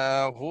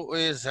who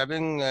is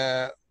having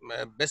a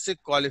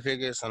basic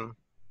qualification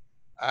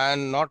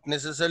and not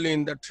necessarily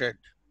in the trade,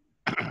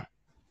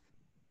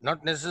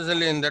 not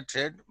necessarily in the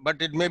trade,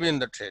 but it may be in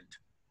the trade.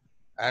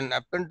 And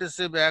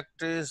apprenticeship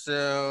act is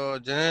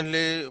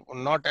generally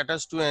not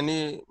attached to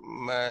any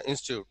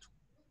institute.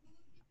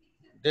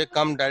 They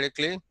come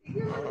directly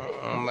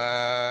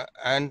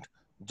and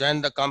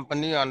join the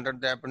company under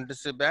the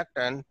apprenticeship act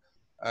and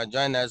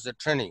join as a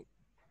trainee.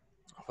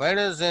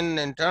 Whereas in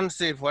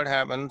internship, what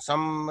happens?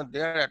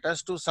 They are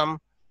attached to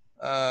some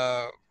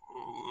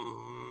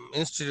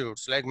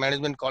institutes like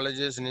management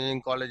colleges,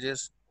 engineering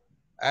colleges,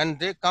 and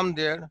they come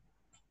there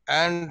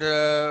and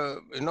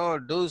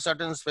do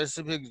certain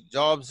specific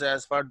jobs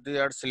as per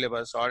their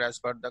syllabus or as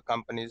per the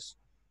company's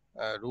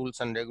rules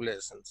and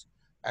regulations,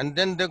 and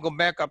then they go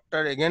back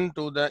after again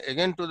to the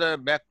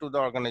back to the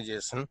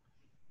organization.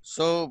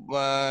 So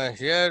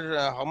here,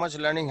 how much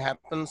learning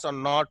happens or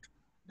not,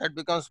 that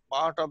becomes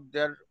part of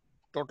their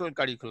total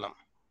curriculum.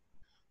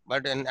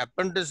 But an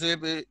apprenticeship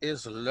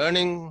is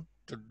learning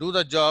to do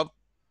the job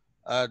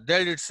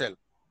there itself,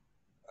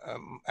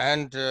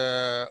 and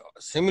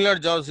similar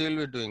jobs he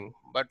will be doing,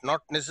 but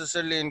not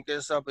necessarily in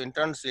case of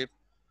internship.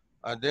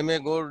 They may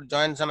go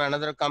join some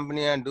another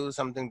company and do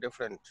something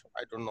different.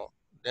 I don't know.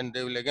 Then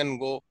they will again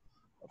go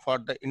for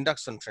the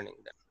induction training.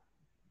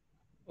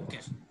 Okay.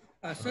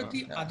 Sir, Then,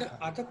 the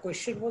other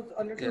question was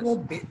yes.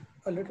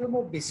 a little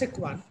more basic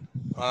one.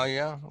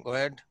 Yeah. Go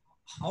ahead.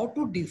 How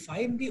to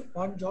define the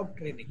on-job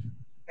training?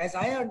 As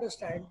I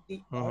understand,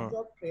 the Mm-hmm.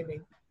 on-job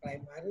training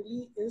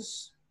primarily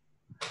is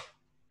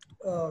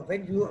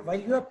while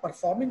you are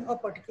performing a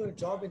particular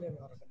job in an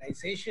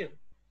organization, it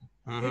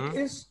Mm-hmm.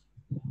 is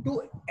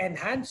to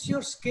enhance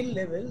your skill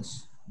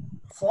levels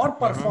for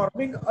Mm-hmm.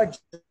 performing a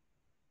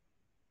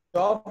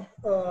job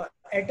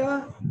at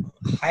a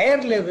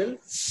higher level,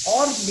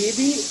 or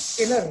maybe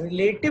in a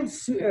related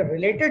field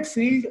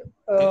You in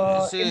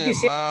the see,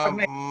 same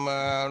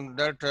organization.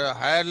 that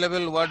higher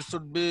level word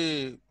should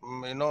be,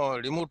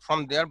 removed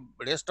from there.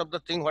 Rest of the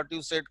thing, what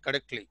you said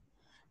correctly.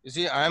 You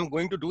see, I am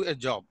going to do a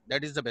job.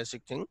 That is the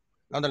basic thing.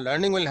 Now, the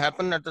learning will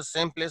happen at the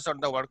same place or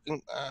the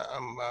working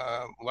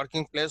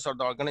place or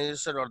the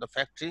organization or the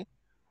factory.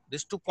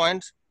 These 2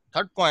 points.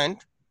 Third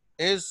point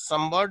is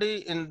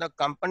somebody in the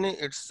company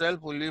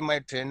itself will be my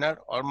trainer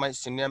or my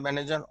senior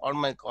manager or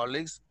my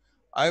colleagues.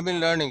 I've been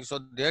learning. So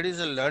there is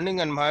a learning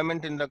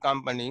environment in the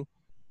company,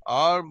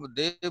 or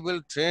they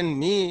will train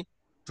me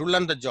to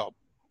learn the job.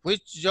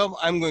 Which job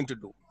I'm going to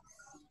do?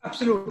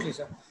 Absolutely,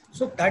 sir.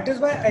 So that is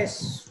why that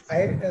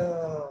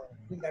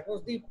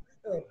was the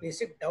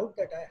basic doubt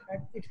that I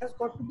had. It has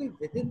got to be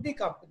within the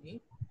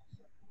company,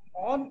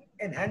 on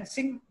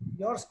enhancing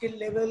your skill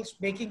levels,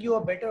 making you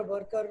a better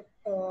worker.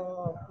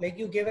 Like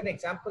you gave an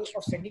example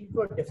of sending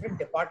to a different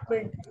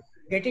department,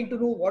 getting to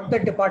know what the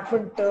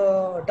department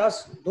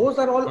does. Those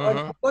are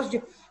all, because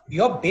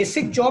your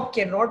basic job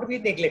cannot be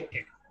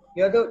neglected.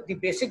 The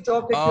basic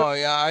job that Oh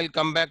yeah, I'll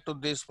come back to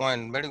this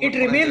point. Very it good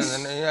point.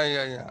 remains.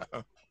 Yeah.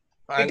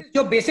 It is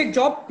your basic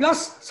job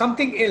plus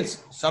something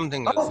else.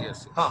 Something else, Now,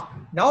 yes, yes.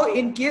 now,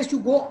 in case you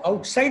go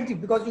outside,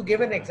 because you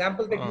gave an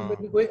example that you may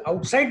be going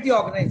outside the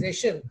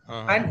organization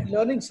and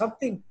learning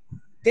something,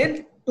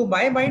 then to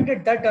my mind,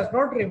 that does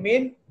not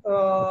remain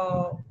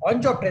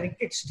on job training.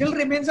 It still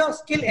remains a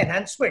skill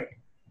enhancement.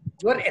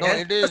 You are No,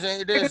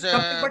 enhancing it is,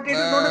 something, but it is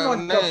not an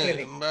on job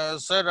training.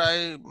 sir,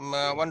 I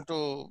want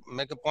to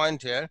make a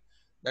point here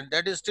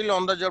that is still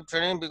on the job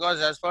training,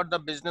 because as per the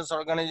business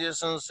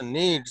organization's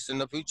needs, in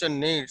the future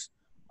needs,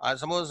 I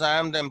suppose I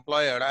am the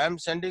employer, I am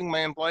sending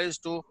my employees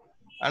to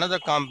another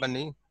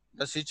company.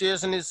 The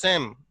situation is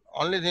same.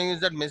 Only thing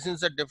is that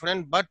machines are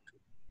different, but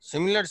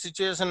similar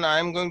situation I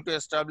am going to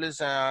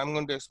establish. I am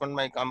going to expand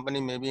my company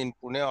maybe in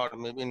Pune or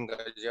maybe in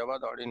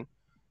Ghaziabad or in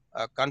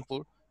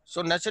Kanpur.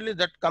 So naturally,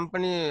 that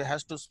company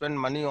has to spend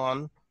money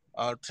on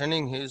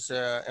training his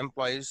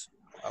employees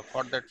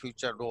for that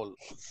future role.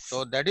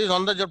 So that is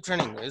on the job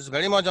training. It's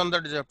very much on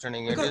the job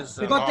training. It is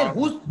Because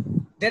not.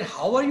 then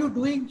how are you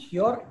doing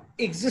your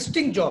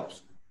existing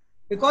jobs?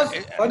 Because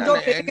on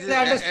job training is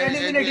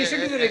understanding in addition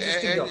to your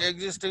existing job.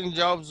 Existing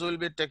jobs will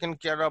be taken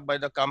care of by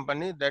the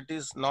company. That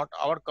is not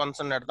our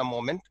concern at the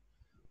moment.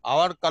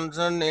 Our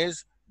concern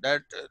is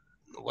that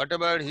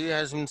whatever he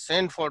has been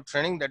sent for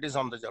training, that is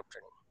on the job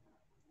training.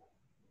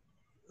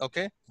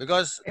 Okay,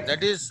 because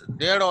that is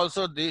there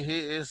also he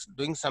is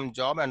doing some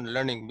job and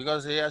learning,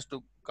 because he has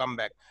to come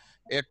back.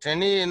 A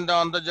trainee in the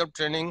on the job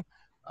training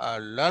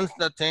learns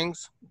the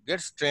things,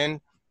 gets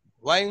trained.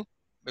 Why?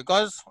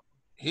 Because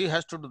he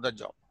has to do the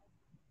job.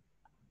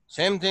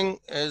 Same thing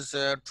is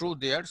true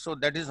there. So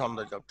that is on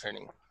the job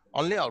training,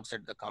 only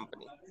outside the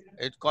company.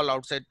 It's called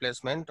outside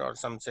placement, or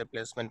some say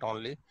placement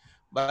only.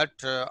 But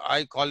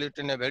I call it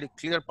in a very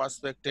clear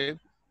perspective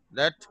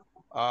that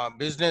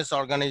business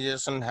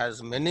organization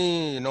has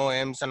many,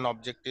 aims and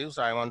objectives.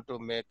 I want to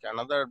make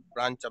another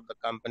branch of the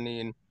company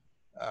in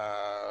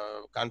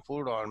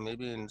Kanpur, or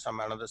maybe in some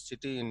another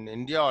city in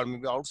India, or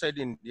maybe outside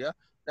India.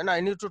 Then I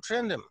need to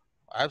train them.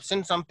 I've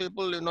seen some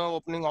people,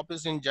 opening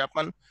office in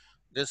Japan.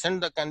 They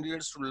send the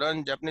candidates to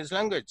learn Japanese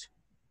language.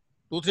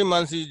 2-3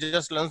 months, he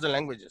just learns the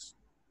languages,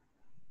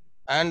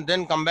 and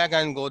then come back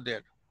and go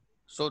there.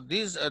 So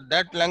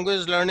that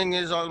language learning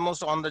is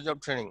almost on the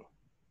job training.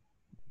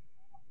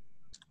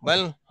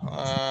 Well,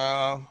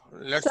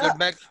 let's get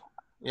back.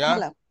 Yeah.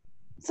 Hello.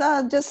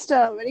 Sir, just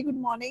very good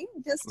morning.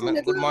 Just a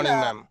little. Good morning,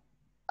 ma'am.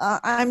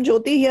 I'm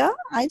Jyoti here.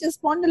 I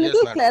just want a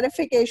little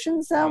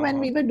clarification, sir, when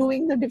we were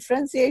doing the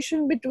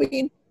differentiation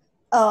between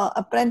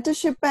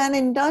apprenticeship and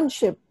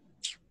internship.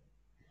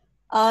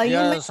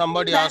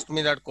 Somebody asked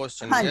me that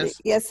question.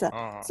 Yes. Yes, sir.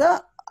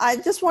 Sir, I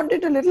just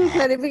wanted a little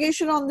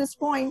clarification on this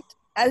point.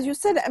 As you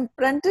said,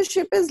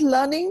 apprenticeship is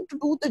learning to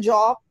do the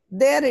job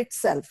there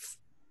itself.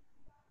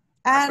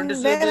 And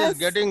apprenticeship is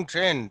getting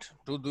trained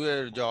to do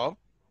a job.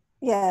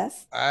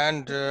 Yes.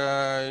 And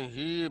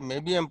he may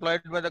be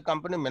employed by the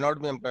company, may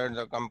not be employed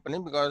by the company,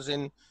 because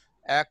in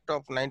Act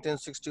of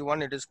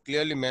 1961, it is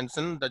clearly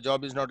mentioned the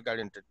job is not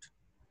guaranteed.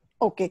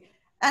 Okay.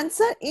 And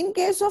sir, in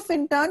case of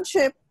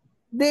internship,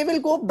 they will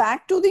go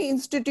back to the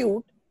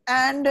institute,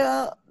 and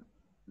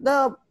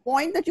the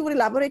point that you were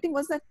elaborating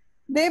was that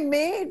they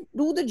may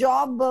do the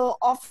job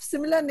of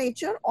similar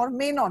nature or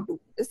may not do.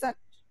 Is that?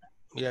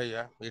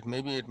 Yeah. It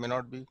may be, it may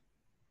not be.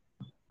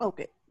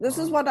 Okay. This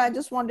is what I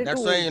just wanted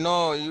That's to... why,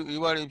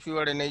 if you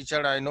are in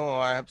HR, I know,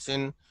 I have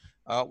seen,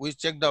 we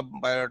check the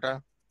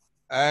biodata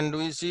and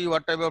we see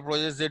what type of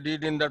projects they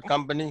did in that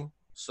company.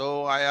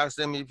 So I ask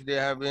them if they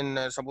have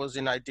been, suppose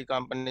in IT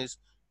companies,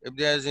 if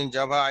they are in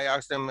Java, I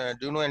ask them,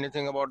 do you know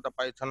anything about the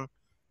Python,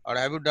 or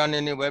have you done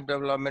any web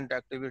development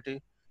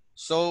activity?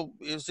 So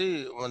you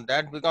see, when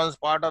that becomes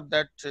part of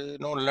that,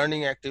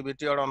 learning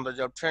activity or on the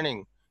job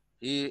training,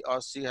 he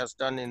or she has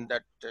done in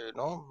that,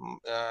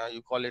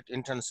 you call it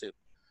internship.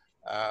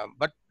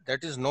 But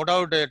that is no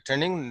doubt a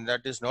training,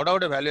 that is no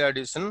doubt a value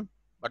addition,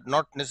 but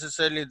not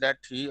necessarily that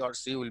he or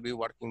she will be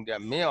working there,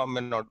 may or may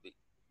not be.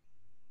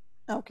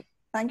 Okay.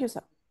 Thank you,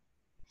 sir.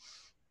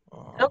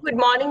 Good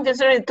morning. This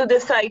is Ritu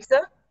this side,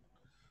 sir.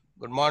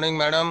 Good morning,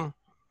 madam.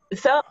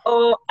 Sir,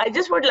 I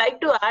just would like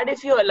to add,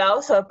 if you allow,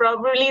 sir,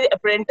 probably the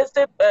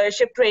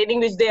apprenticeship training,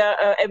 which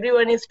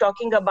everyone is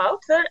talking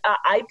about, sir,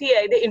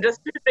 ITI, the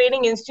Industrial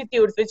Training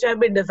Institutes, which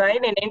have been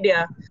designed in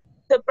India.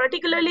 So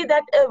particularly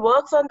that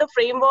works on the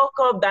framework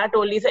of that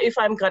only, sir, if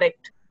I'm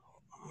correct.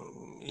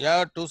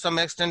 Yeah, to some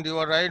extent you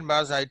are right,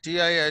 but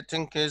ITI, I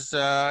think, is,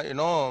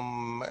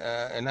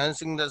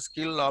 enhancing the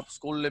skill of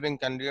school living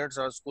candidates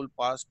or school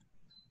passed.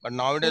 But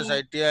nowadays,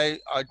 ITI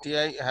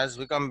has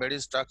become very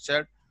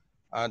structured.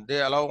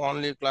 They allow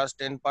only class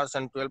 10%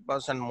 and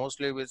 12%,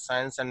 mostly with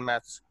science and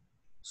maths.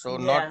 So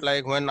not Yeah.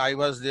 like when I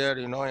was there,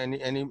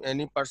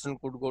 any person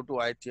could go to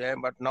ITI,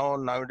 but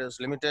nowadays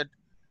limited.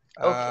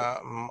 Okay.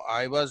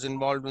 I was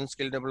involved in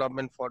skill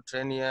development for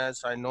 10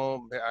 years. I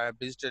know I have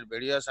visited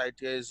various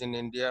ITIs in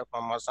India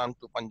from Assam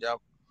to Punjab,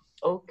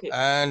 Okay.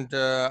 and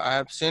I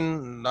have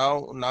seen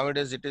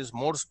nowadays it is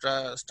more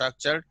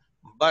structured.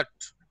 But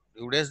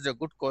you raised a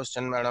good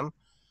question, madam.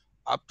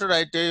 After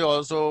ITI,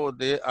 also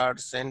they are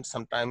sent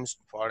sometimes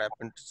for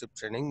apprenticeship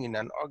training in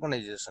an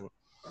organization.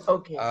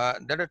 Okay.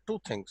 There are two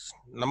things.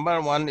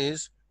 Number one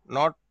is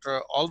not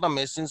all the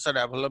machines are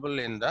available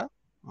in the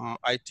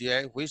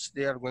ITI which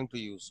they are going to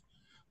use.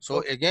 So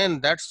Okay.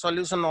 again, that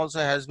solution also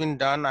has been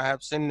done. I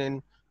have seen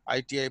in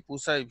ITI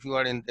Pusa. If you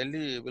are in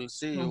Delhi, you will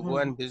see. You go Mm-hmm.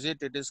 and visit.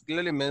 It is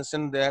clearly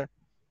mentioned there.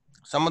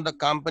 Some of the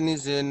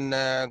companies in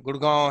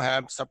Gurgaon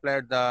have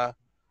supplied the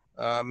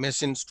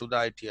machines to the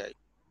ITI.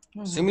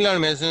 Mm-hmm. Similar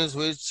machines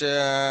which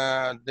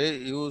they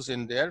use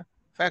in their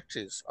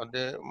factories or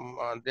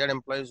their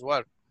employees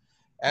work,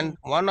 and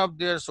one of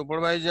their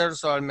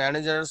supervisors or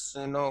managers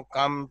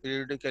come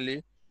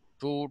periodically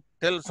to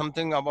tell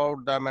something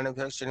about the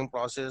manufacturing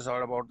process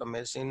or about the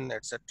machine,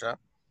 etc.,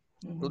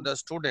 to Mm-hmm. the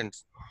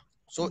students.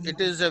 So it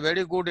Mm-hmm. is a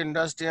very good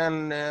industry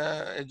and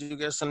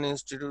education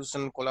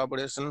institution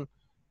collaboration,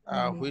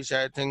 Mm-hmm. which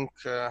I think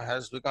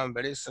has become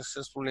very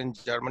successful in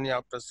Germany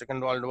after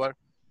Second World War,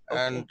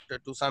 and Okay.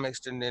 to some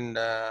extent in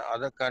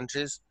other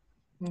countries.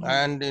 Mm-hmm.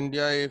 And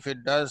India, if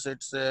it does,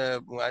 it's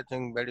I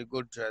think very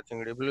good, I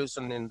think,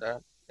 revolution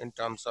in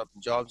terms of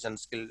jobs and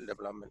skill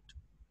development.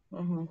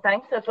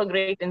 Thanks, sir, for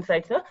great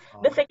insight, sir.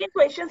 The Uh, second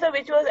question, sir,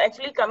 which was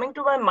actually coming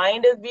to my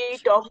mind is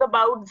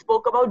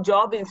spoke about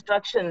job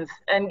instructions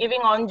and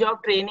giving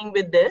on-job training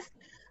with this.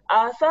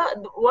 Sir,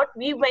 what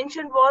we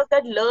mentioned was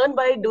that learn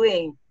by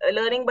doing.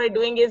 Learning by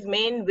doing is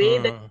main way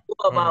that mm, we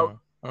go about.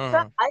 mm,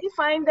 Sir, mm, I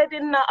find that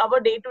in our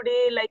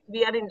day-to-day, like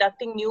we are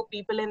inducting new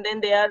people and then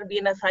they are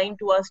being assigned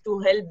to us to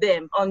help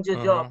them on the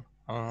job. mm,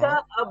 So,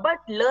 mm. but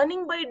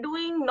learning by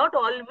doing, not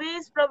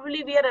always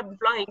probably we are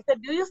employing. So,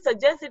 do you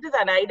suggest it is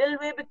an ideal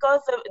way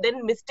because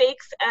then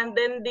mistakes and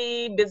then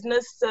the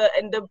business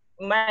and the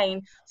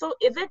mind? So,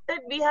 is it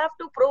that we have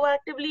to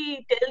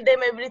proactively tell them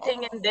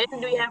everything and then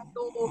we have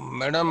to,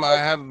 Madam, I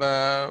have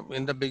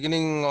in the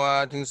beginning,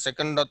 I think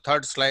second or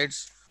third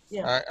slides,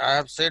 yeah, I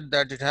have said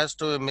that it has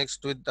to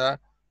mixed with the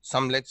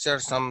some lecture,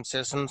 some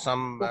session,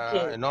 some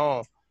okay,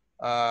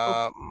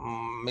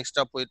 mixed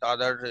up with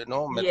other yes,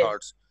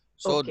 methods.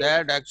 So okay,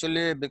 that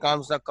actually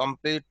becomes the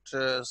complete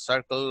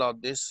circle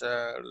of this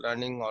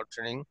learning or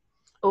training,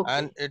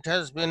 and okay, it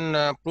has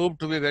been proved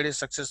to be very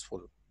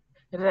successful.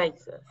 right,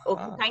 sir.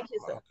 Okay, Ah, thank you,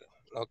 sir. okay,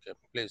 okay,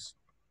 please.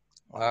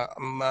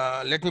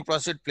 Let me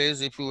proceed,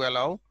 please, if you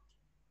allow.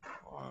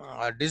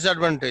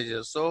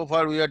 Disadvantages. So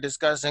far, we are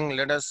discussing.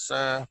 Let us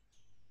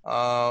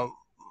uh,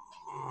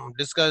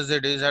 discuss the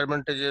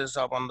disadvantages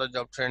of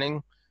on-the-job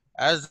training.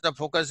 As the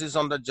focus is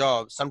on the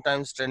job,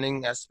 sometimes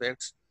training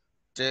aspects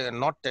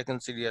not taken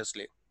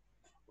seriously.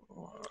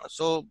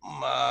 So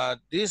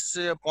this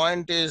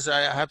point is,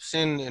 I have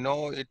seen,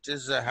 it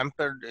is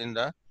hampered in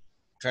the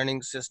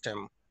training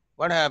system.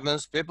 What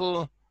happens?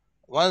 People,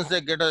 once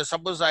they get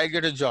suppose I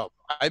get a job,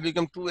 I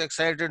become too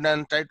excited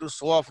and try to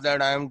show off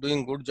that I am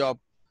doing good job,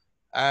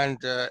 and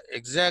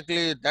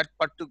exactly that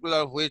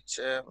particular which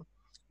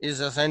is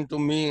assigned to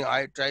me,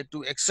 I try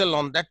to excel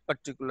on that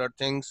particular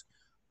things.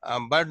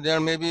 But there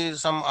may be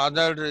some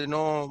other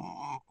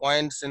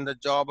points in the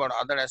job or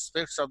other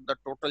aspects of the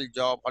total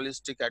job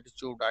holistic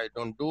attitude I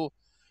don't do.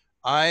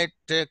 I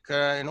take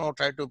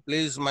try to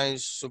please my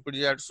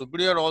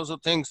superior also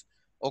thinks,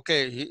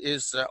 okay, he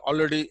is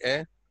already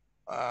a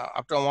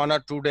after 1 or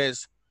 2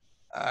 days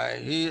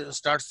he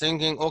starts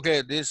thinking,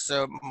 okay, this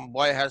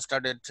boy has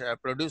started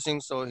producing,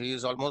 so he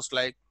is almost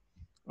like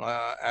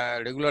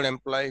a regular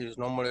employee. He is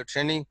no more a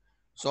trainee.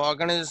 So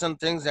organization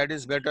thinks that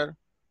is better.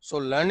 So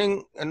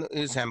learning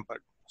is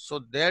hampered.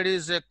 So there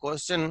is a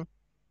question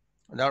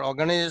that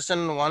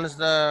organization, once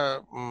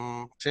the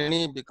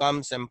trainee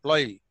becomes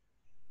employee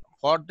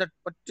for that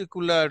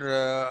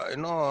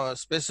particular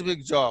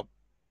specific job,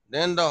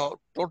 then the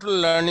total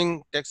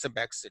learning takes a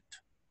backseat,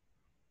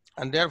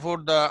 and therefore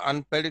the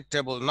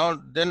unpredictable. Now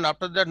then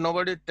after that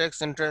nobody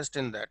takes interest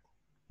in that.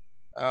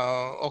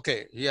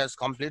 Okay, he has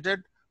completed,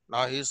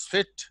 now he is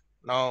fit,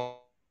 now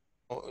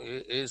he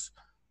is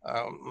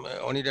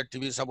on the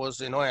TV, suppose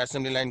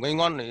assembly line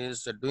going on, he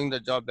is doing the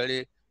job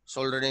very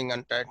soldering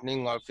and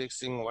tightening or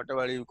fixing,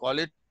 whatever you call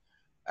it,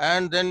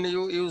 and then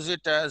you use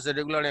it as a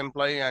regular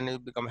employee and you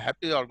become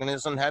happy,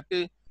 organization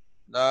happy,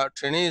 the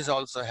trainee is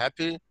also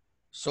happy.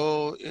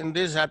 So in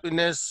this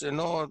happiness,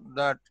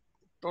 that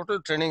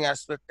total training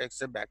aspect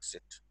takes a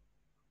backseat.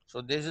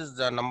 So this is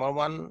the number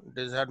one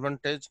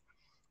disadvantage.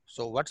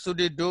 So what should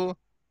we do?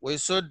 We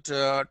should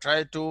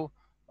try to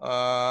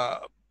uh,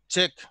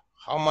 check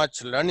how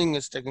much learning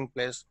is taking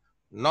place,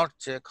 not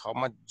check how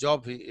much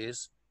job he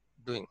is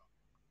doing.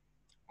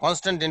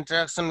 Constant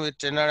interaction with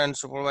trainer and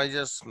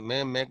supervisors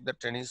may make the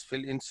trainees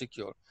feel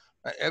insecure.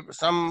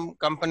 Some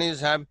companies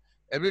have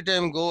every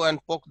time go and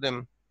poke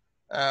them.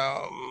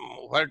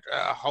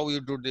 How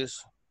you do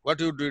this? What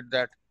you did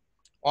that?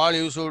 Or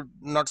you should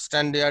not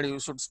stand there, you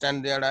should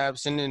stand there. I have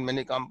seen in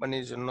many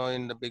companies, in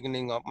the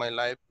beginning of my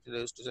life, they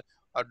used to say,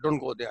 don't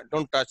go there,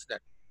 don't touch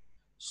that.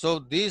 So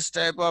these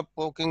type of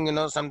poking,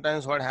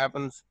 sometimes what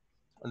happens,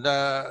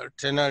 the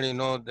trainer,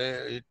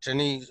 the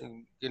trainee,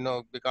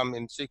 become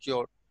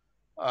insecure.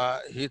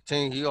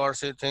 He or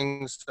she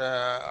thinks,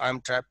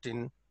 I'm trapped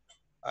in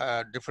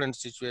a different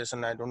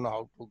situation. I don't know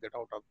how to get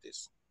out of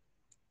this.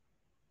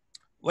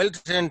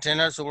 Well-trained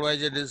trainer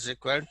supervisor is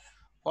required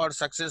for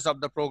success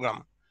of the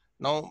program.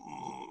 Now,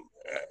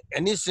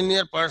 any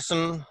senior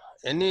person,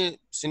 any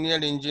senior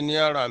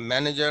engineer or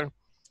manager,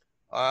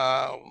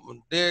 uh,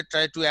 they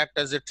try to act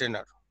as a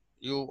trainer.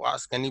 You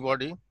ask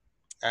anybody,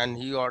 and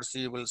he or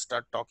she will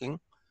start talking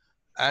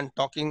and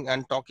talking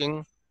and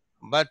talking,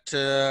 but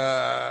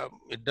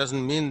it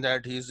doesn't mean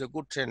that he is a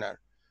good trainer.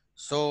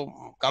 So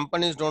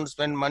companies don't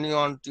spend money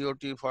on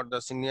TOT for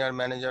the senior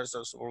managers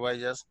or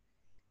supervisors.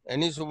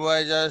 Any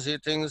supervisors, he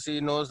thinks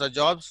he knows the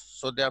jobs,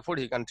 so therefore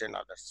he can train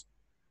others.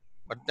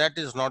 But that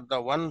is not the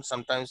one.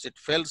 Sometimes it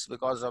fails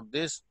because of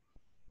this.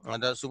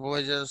 The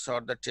supervisors or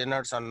the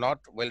trainers are not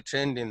well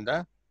trained in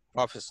the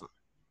profession.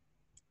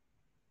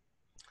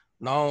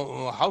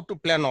 Now, how to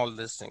plan all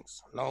these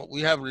things? Now,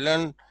 we have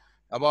learned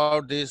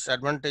about these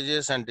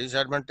advantages and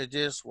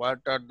disadvantages. What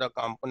are the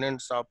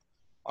components of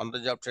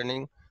on-the-job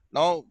training?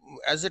 Now,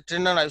 as a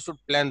trainer, I should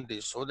plan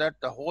this so that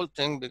the whole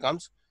thing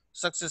becomes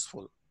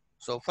successful.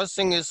 So first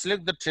thing is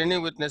select the trainee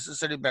with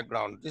necessary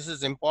background. This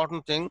is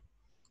important thing.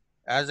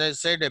 As I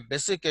said, a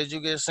basic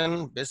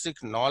education,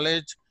 basic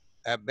knowledge,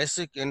 a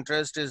basic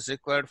interest is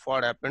required for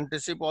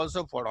apprenticeship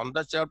also, for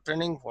on-the-job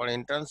training, for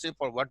internship,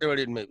 for whatever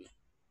it may be.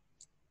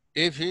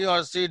 If he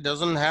or she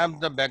doesn't have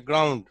the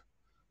background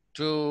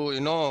to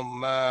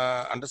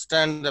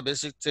understand the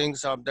basic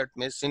things of that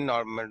machine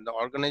or the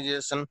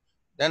organization,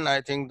 then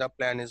I think the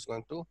plan is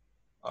going to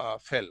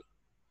fail.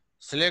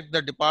 Select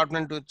the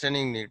department with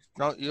training needs.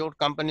 Now your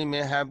company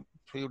may have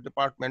few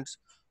departments.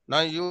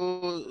 Now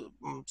you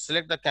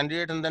select the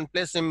candidate and then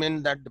place him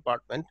in that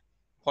department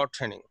for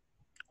training,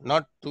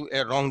 not to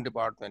a wrong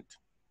department.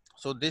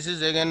 So this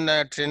is again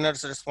a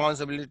trainer's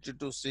responsibility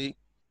to see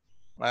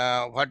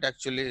what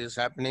actually is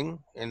happening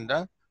in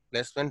the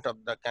placement of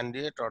the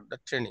candidate or the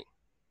trainee.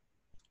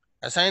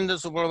 Assign the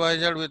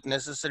supervisor with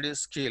necessary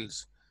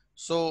skills.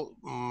 So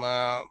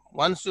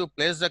once you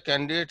place the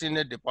candidate in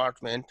a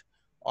department,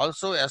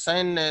 also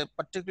assign a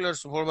particular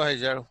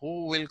supervisor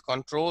who will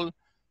control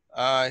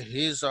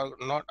his or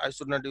not, I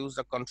should not use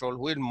the control,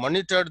 who will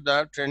monitor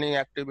the training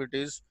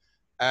activities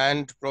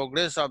and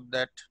progress of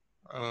that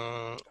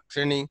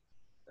training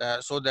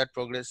so that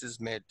progress is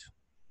made.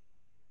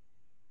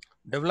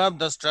 Develop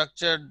the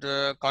structured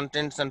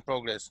contents and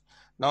progress.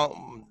 Now,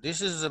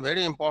 this is a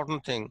very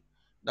important thing.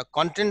 The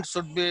content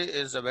should be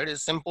is a very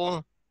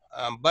simple,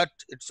 but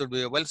it should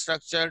be well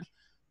structured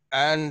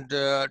and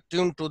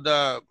tuned to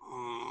the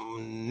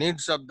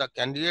needs of the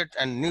candidate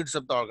and needs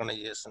of the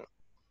organization.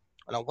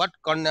 Now, what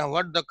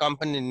the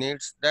company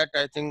needs, that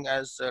I think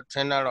as a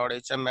trainer or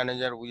HR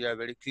manager, we are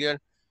very clear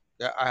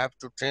that I have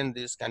to train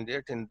this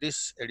candidate in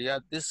this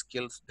area, these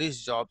skills,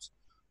 these jobs,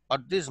 or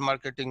this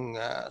marketing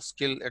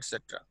skill,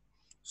 etc.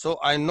 So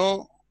I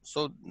know,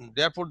 so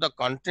therefore the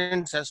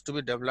contents has to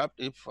be developed.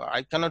 If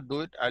I cannot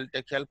do it, I'll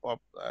take help of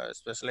a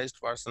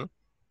specialized person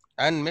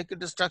and make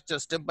it a structure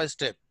step by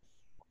step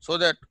so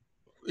that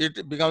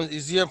it becomes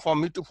easier for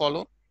me to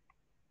follow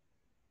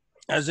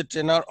as a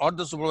trainer or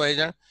the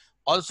supervisor.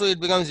 Also, it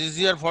becomes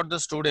easier for the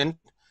student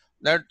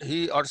that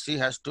he or she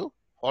has to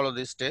follow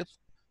these steps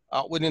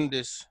within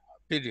this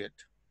period.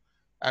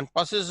 And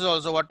processes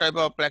also, what type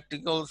of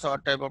practicals or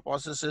type of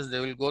processes they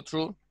will go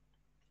through,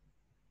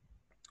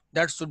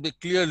 that should be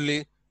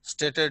clearly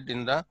stated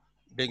in the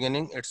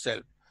beginning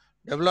itself.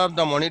 Develop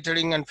the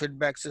monitoring and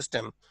feedback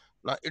system.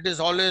 Now, it is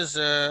always,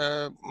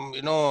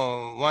 we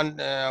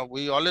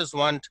always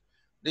want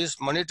this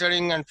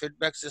monitoring and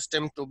feedback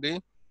system to be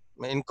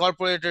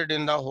incorporated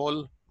in the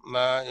whole,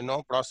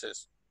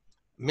 process.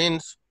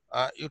 Means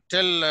you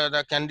tell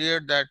the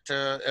candidate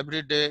that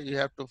every day you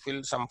have to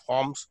fill some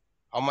forms,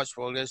 how much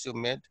progress you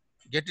made,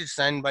 get it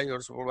signed by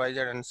your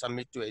supervisor and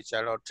submit to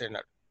HR or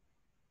trainer.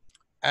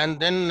 And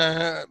then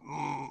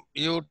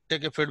you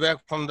take a feedback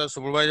from the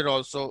supervisor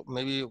also,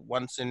 maybe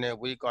once in a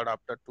week or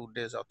after 2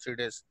 days or 3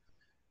 days,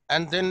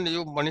 and then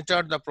you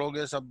monitor the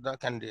progress of the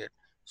candidate.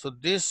 So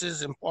this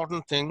is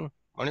important thing,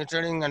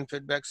 monitoring and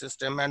feedback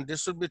system, and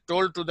this should be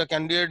told to the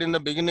candidate in the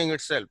beginning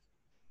itself.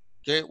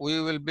 Okay, we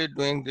will be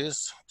doing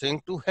this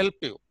thing to help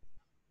you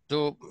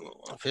to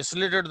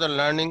facilitate the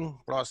learning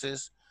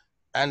process,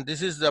 and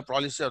this is the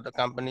policy of the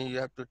company. You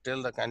have to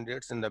tell the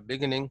candidates in the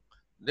beginning,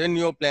 then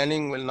your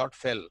planning will not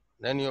fail,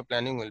 then your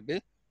planning will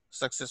be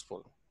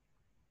successful.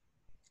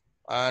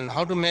 And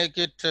how to make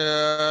it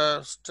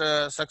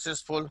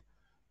successful?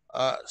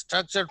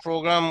 Structured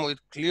program with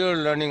clear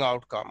learning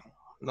outcome.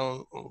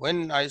 Now,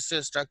 when I say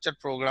structured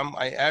program,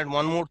 I add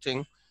one more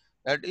thing,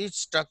 that each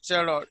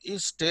structure or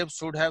each step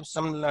should have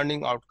some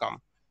learning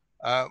outcome.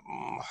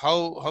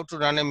 How to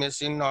run a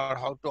machine, or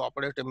how to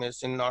operate a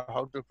machine, or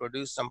how to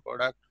produce some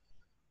product,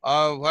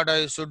 what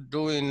I should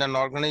do in an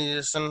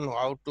organization,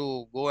 how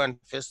to go and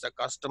face the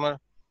customer,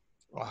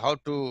 how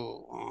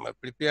to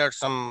prepare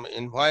some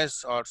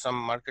invoice or some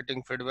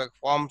marketing feedback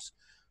forms.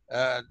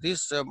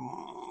 These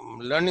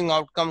learning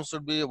outcomes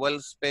should be well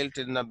spelled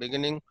in the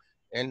beginning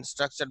and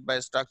structured by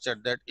structure,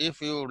 that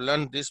if you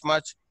learn this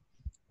much,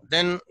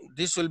 then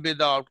this will be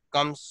the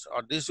outcomes,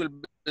 or this will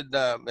be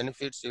the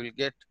benefits you will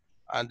get,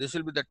 and this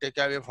will be the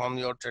takeaway from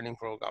your training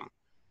program.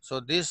 So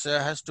this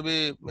has to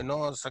be,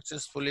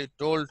 successfully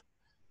told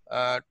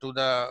to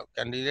the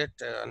candidate,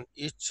 and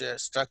each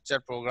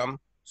structure program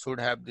should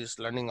have this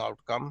learning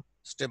outcome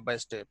step by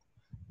step.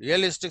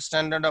 Realistic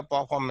standard of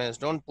performance,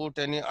 don't put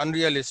any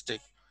unrealistic.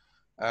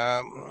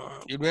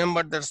 You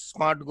remember the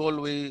smart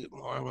goal we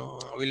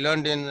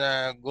learned in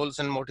goals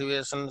and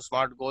motivation,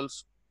 smart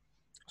goals.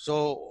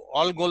 So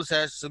all goals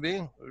has to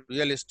be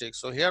realistic.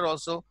 So here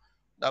also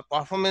the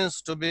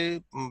performance to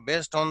be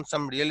based on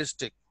some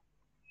realistic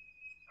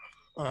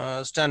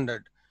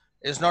standard.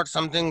 Is not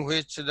something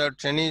which the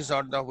trainees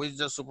or the which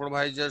the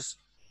supervisors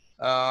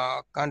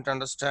can't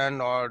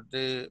understand, or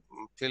they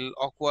feel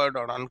awkward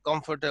or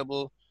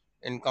uncomfortable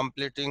in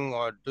completing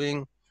or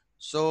doing.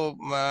 So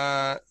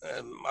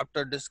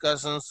after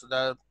discussions,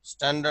 the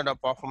standard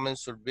of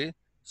performance should be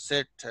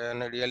set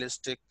in a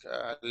realistic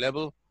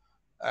level.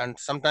 And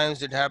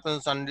sometimes it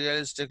happens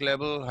unrealistic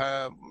level.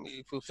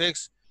 If you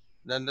fix,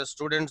 then the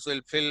students will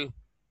feel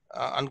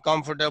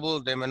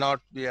uncomfortable, they may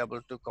not be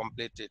able to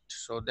complete it.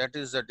 So that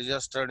is a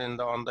disaster in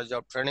the on the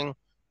job training.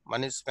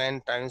 Money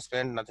spent, time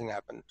spent, nothing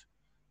happened.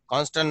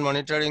 Constant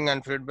monitoring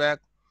and feedback,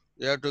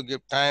 you have to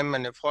give time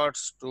and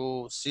efforts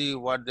to see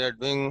what they are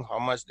doing, how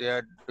much they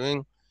are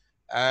doing.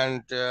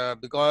 And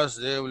because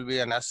they will be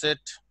an asset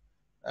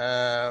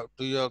to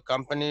your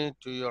company,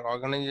 to your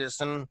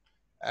organization,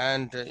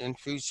 and in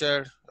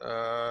future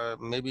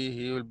maybe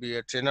he will be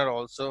a trainer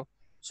also.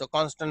 So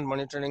constant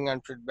monitoring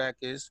and feedback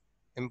is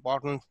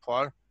important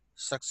for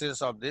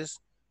success of this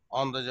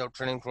on the job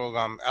training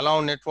program.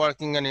 Allow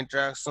networking and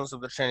interactions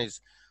of the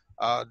trainees.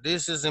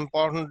 This is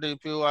important.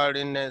 If you are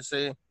in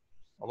say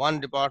one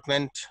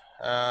department,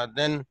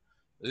 then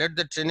let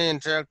the trainee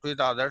interact with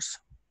others,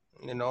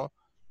 you know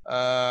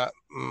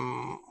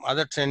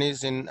other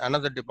trainees in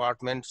another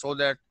department, so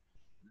that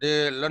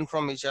they learn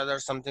from each other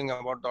something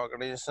about the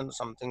organization,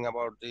 something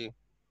about the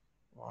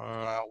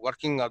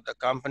working of the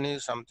company,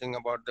 something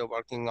about the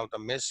working of the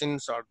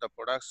machines or the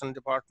production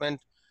department,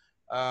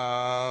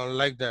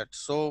 like that.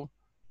 So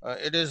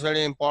it is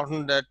very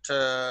important that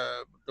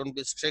don't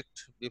be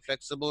strict, be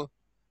flexible,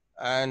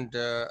 and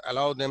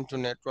allow them to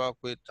network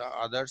with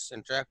others,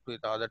 interact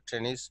with other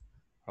trainees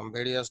from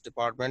various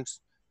departments.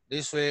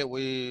 This way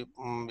we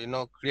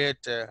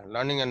create a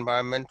learning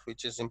environment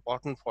which is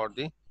important for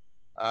the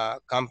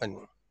company.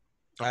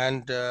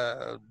 And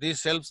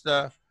this helps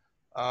the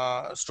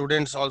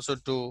students also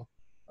to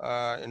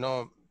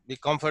be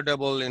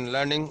comfortable in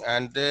learning,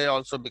 and they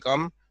also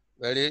become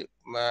very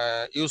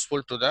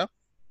useful to the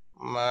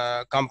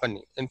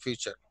company in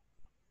future.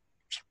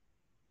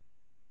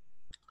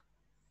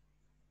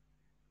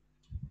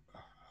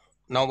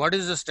 Now, what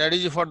is the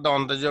strategy for the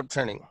on-the-job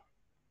training?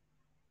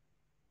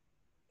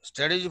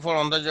 Strategy for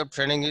on-the-job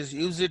training is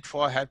use it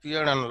for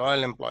happier and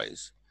loyal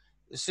employees.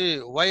 You see,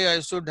 why I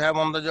should have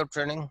on-the-job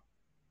training?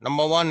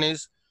 Number one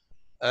is,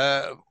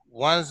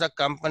 once the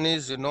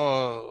companies,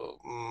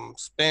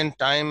 spend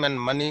time and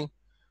money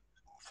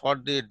for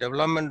the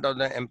development of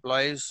the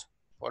employees,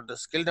 for the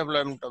skill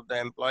development of the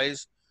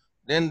employees,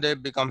 then they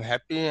become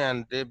happy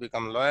and they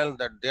become loyal,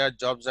 that their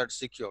jobs are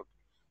secured.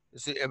 You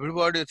see,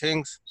 everybody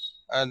thinks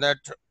that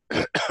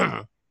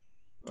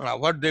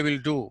what they will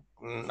do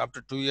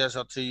after 2 years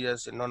or 3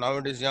 years.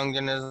 Nowadays young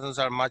generations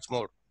are much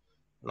more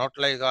not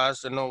like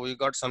us. We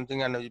got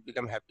something and we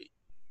become happy.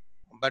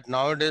 But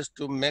nowadays,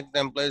 to make the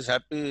employees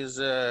happy is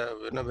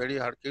very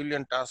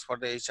Herculean task for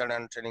the HR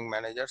and training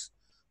managers.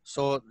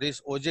 So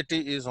this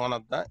OJT is one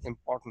of the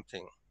important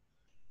thing.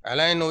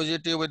 Align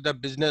OJT with the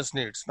business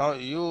needs. Now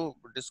you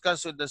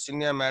discuss with the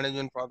senior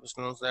management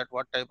professionals that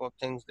what type of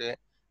things they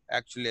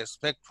actually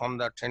expect from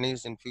the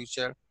trainees in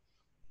future,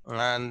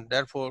 and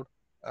therefore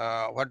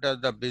what are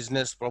the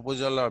business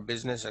proposal or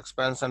business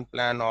expansion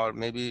plan, or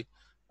maybe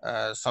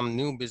some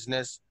new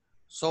business.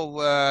 So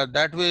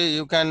that way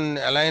you can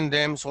align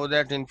them, so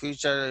that in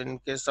future, in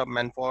case of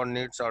manpower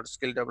needs or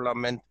skill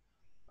development,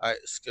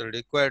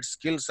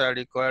 skills are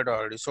required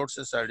or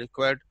resources are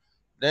required,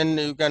 then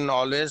you can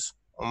always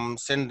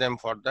send them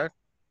for that,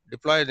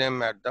 deploy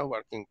them at the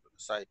working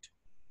site.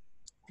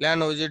 Plan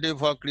OJT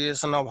for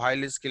creation of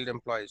highly skilled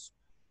employees.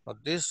 Now,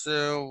 this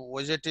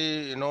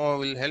OJT,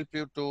 will help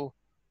you to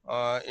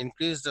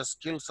increase the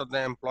skills of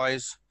the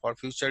employees for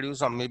future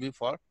use, or maybe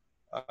for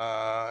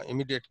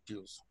immediate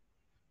use.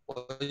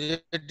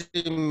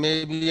 OJT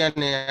may be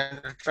an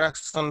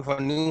attraction for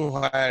new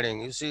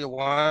hiring. You see,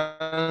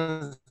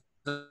 once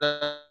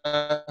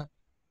the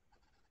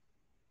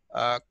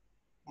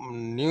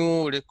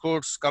new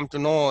recruits come to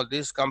know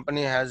this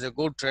company has a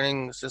good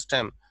training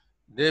system,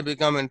 they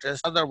become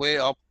interested. Another way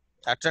of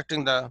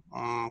attracting the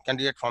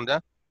candidate from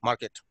the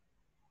market.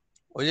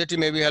 OJT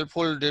may be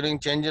helpful during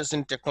changes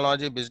in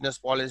technology, business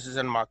policies,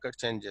 and market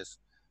changes.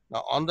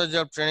 Now,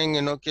 on-the-job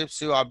training,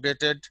 keeps you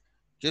updated,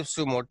 keeps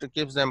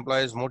the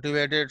employees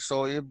motivated.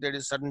 So, if there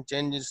is sudden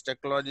change in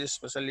technology,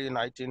 especially in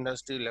IT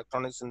industry,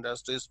 electronics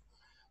industries,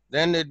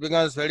 then it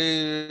becomes very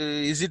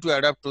easy to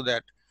adapt to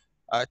that.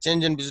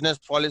 Change in business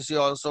policy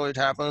also it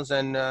happens,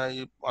 and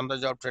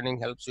on-the-job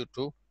training helps you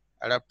to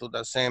adapt to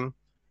the same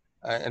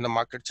in the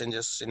market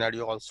changes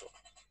scenario also.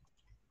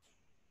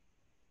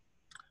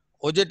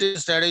 OJT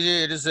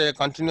strategy, it is a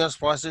continuous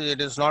process. It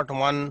is not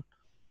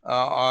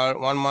or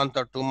 1 month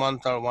or 2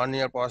 month or 1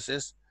 year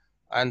process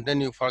and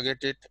then you forget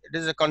it. It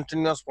is a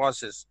continuous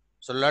process.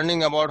 So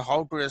learning about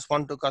how to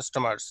respond to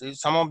customers is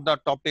some of the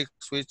topics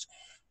which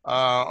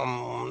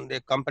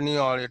a company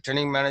or a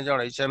training manager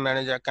or HR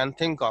manager can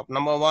think of.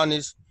 Number one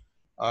is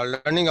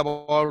learning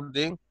about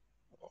the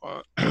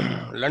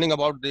learning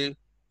about the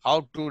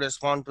how to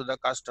respond to the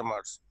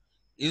customers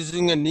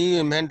using a new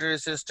inventory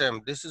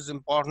system. This is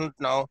important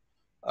now.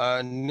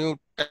 New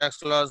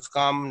tax laws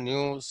come,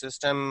 new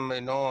system,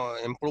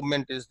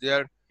 improvement is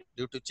there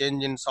due to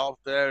change in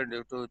software,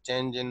 due to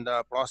change in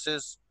the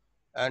process.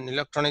 And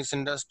electronics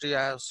industry,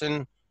 I have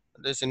seen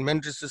this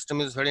inventory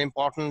system is very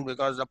important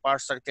because the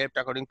parts are kept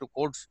according to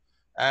codes,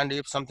 and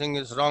if something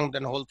is wrong,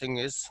 then whole thing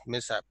is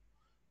mishap.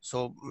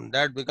 So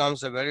that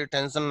becomes a very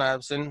tension I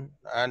have seen,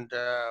 and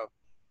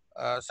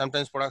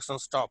sometimes production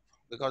stop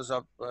because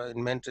of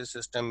inventory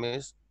system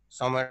is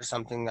somewhere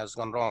something has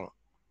gone wrong.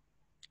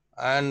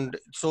 And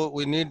so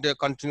we need a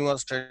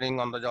continuous training,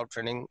 on the job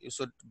training. You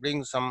should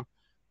bring some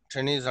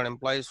trainees and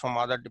employees from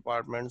other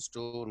departments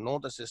to know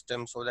the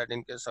system so that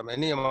in case of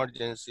any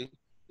emergency,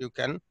 you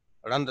can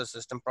run the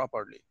system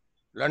properly.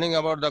 Learning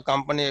about the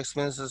company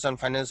expenses and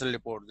financial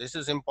report. This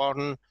is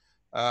important.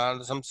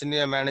 Some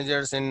senior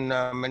managers in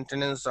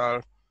maintenance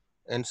or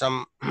in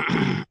some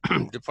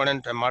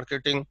different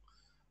marketing,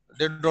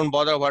 they don't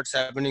bother what's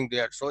happening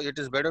there. So it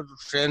is better to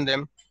train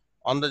them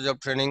on the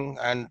job training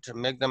and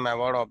make them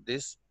aware of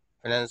this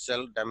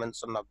financial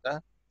dimension of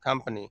the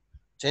company.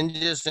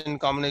 Changes in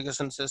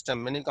communication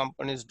system, many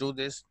companies do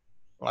this.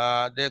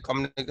 Their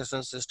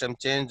communication system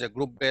change, a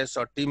group based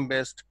or team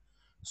based.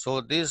 So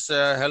this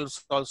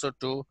helps also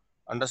to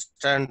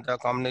understand the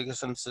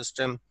communication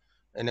system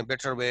in a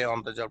better way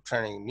on the job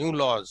training. New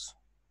laws,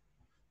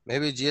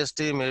 maybe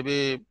GST,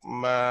 maybe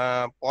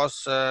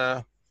POS,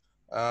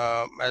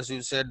 as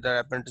you said, the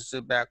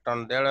Apprenticeship Act.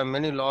 On there are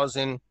many laws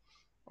in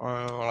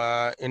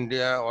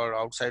India or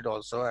outside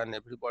also, and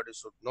everybody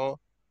should know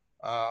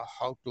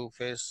how to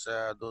face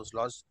those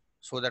laws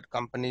so that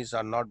companies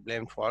are not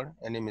blamed for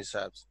any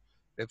mishaps.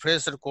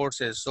 Refresher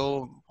courses.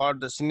 So for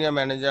the senior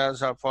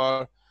managers or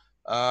for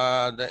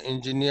the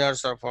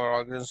engineers or for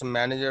organization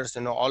managers,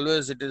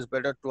 always it is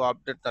better to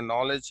update the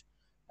knowledge.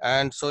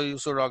 And so you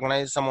should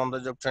organize some on the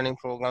job training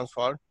programs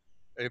for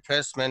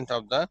refreshment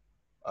of the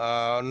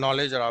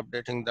knowledge or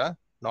updating the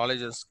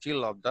knowledge and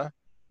skill of the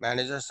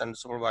managers and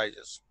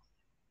supervisors.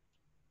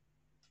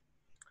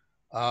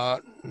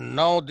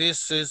 Now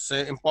this is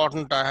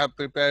important. I have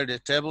prepared a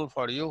table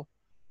for you,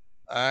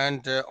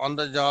 and on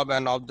the job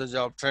and off the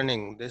job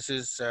training. This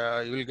is,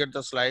 you will get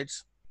the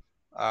slides.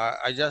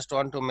 I just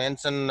want to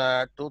mention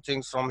two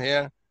things from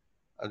here,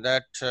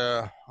 that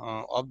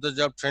off the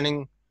job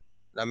training,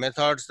 the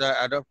methods, the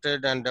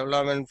adopted and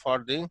development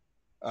for the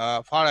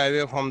far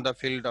away from the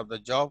field of the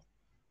job,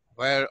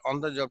 where on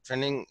the job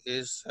training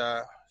is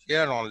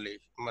here only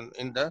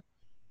in the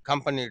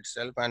company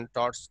itself and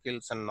taught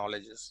skills and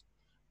knowledges.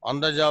 On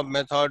the job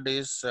method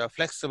is a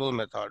flexible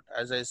method.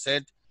 As I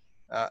said,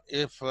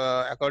 if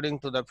according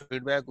to the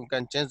feedback, we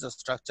can change the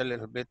structure a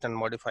little bit and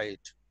modify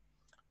it.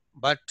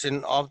 But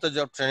in off the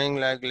job training,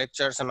 like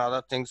lectures and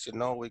other things,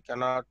 we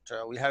cannot,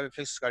 we have a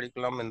fixed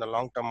curriculum in the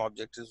long-term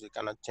objectives, we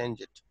cannot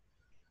change it.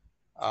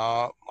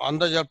 On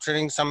the job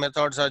training, some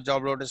methods are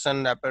job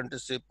rotation,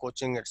 apprenticeship,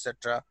 coaching,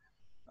 etc.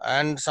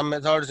 And some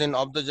methods in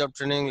off the job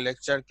training,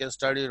 lecture, case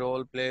study,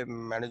 role play,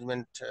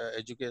 management,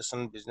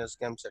 education, business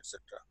games, etc.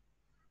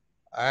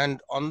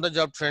 And on the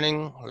job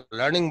training,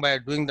 learning by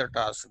doing the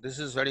task. This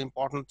is very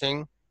important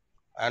thing,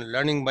 and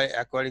learning by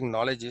acquiring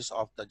knowledge is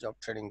of the job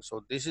training.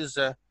 So this is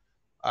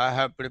I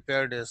have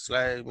prepared a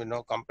slide,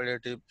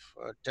 comparative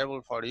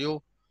table for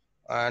you,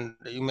 and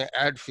you may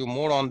add few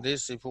more on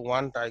this if you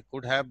want. I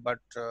could have, but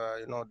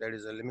there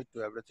is a limit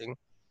to everything.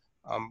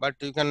 But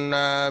you can,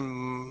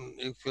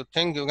 if you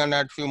think, you can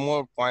add few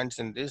more points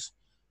in this,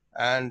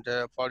 and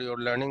for your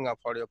learning or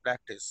for your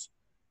practice.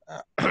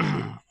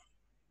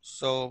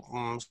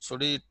 So should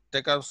we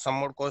take up some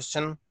more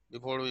question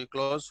before we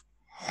close?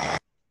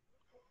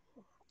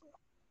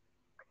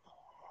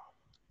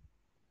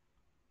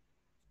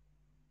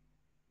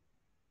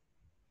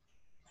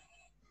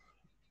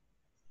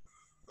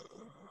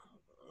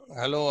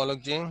 Hello,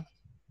 Alokji.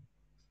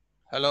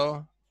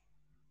 Hello.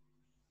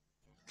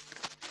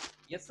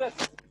 Yes, sir.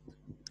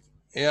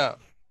 Yeah.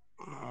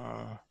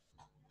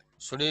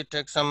 Should we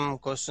take some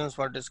questions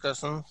for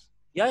discussion?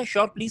 Yeah,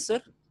 sure, please,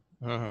 sir.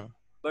 Mm-hmm.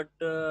 But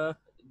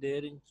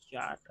they're in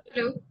chat.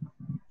 Hello.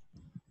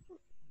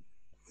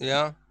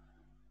 Yeah.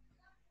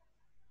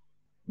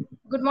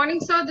 Good morning,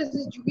 sir. This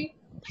is Juby.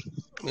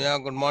 Yeah,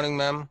 good morning,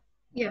 ma'am.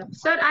 Yeah,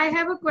 sir, I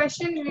have a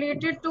question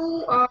related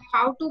to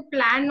how to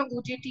plan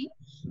OGT.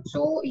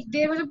 So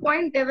there was a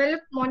point,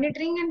 develop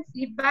monitoring and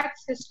feedback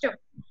system.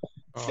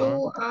 Uh-huh.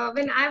 So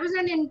when I was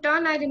an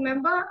intern, I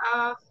remember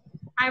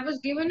I was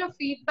given a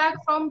feedback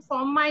from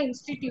my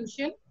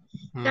institution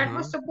that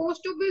was Mm-hmm.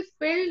 supposed to be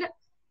filled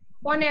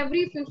on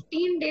every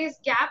 15 days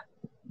gap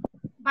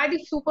by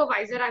the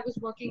supervisor I was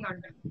working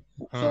under.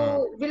 Mm-hmm.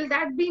 So will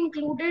that be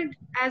included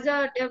as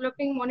a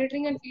developing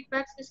monitoring and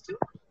feedback system?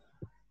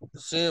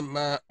 See,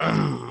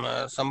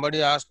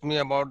 somebody asked me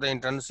about the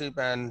internship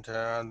and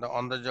the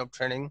on-the-job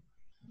training.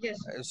 Yes.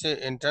 See,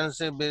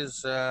 internship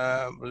is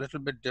a little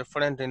bit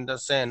different in the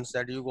sense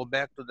that you go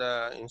back to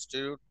the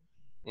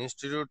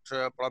institute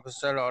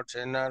professor or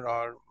trainer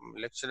or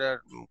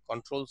lecturer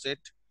controls it,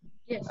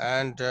 Yes.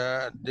 and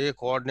they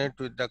coordinate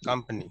with the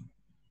company.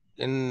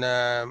 In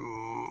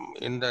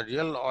the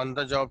real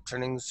on-the-job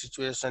training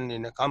situation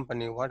in a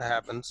company, what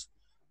happens?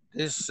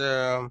 This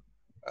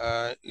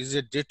is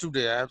a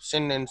day-to-day. I have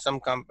seen in some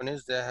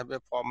companies they have a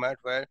format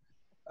where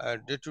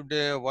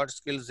day-to-day what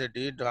skills they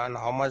did and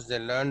how much they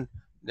learned,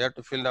 they have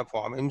to fill the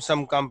form. In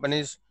some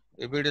companies,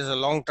 if it is a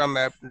long-term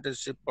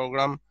apprenticeship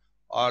program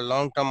or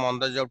long-term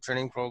on-the-job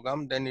training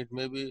program, then it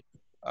may be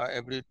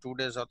every 2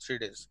 days or 3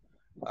 days.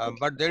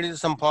 But there is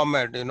some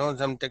format,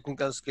 some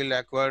technical skill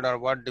acquired or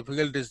what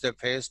difficulties they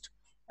faced,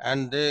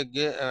 and they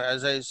get,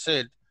 as I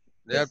said,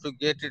 they have Yes. to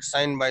get it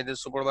signed by the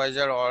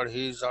supervisor or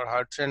his or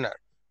her trainer,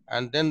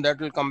 and then that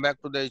will come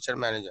back to the HR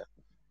manager.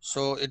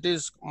 So it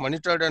is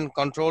monitored and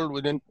controlled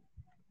within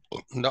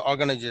the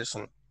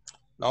organization.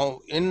 Now,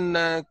 in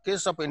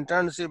case of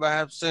internship, I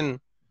have seen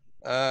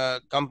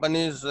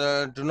companies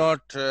do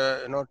not,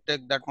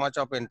 take that much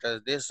of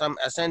interest. They some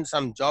assign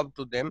some job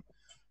to them.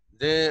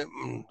 They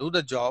do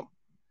the job,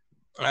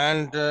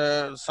 and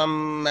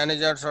some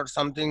managers or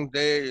something,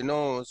 they,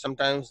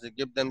 sometimes they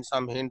give them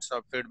some hints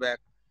of feedback,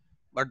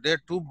 but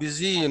they're too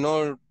busy,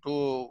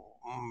 to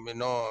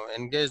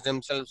engage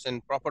themselves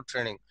in proper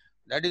training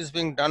that is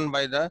being done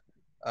by the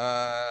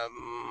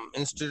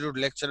institute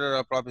lecturer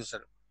or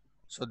professor.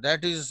 So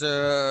that is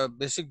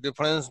basic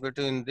difference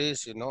between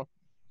this,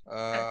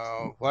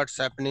 what's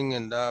happening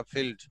in the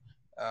field.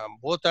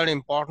 Both are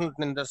important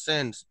in the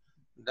sense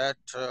that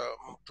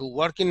to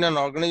work in an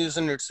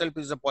organization itself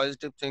is a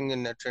positive thing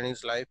in a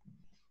trainee's life,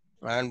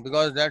 and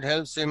because that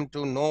helps him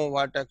to know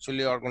what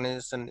actually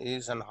organization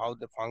is and how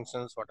they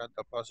functions, what are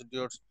the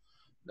procedures,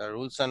 the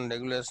rules and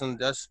regulations.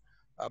 Just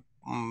uh,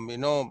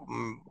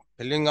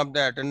 filling up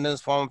the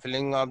attendance form,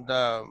 filling up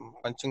the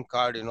punching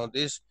card,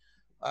 this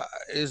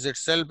is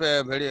itself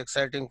very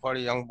exciting for a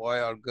young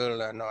boy or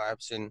girl, I know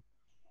I've seen.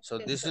 So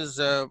Yes, this sir. is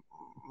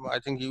I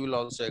think you will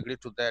also agree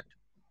to that.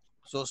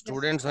 So Yes.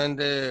 students, when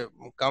they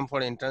come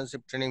for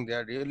internship training, they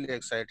are really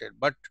excited,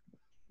 but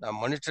the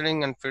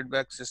monitoring and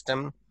feedback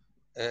system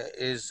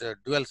is a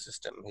dual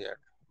system here.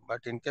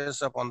 But in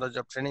case of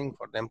on-the-job training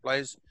for the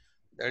employees,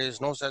 there is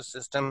no such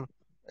system.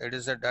 It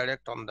is a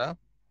direct on the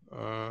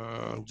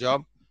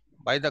job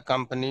by the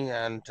company,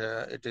 and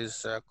it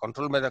is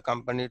controlled by the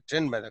company,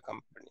 trained by the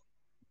company.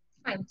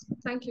 Fine.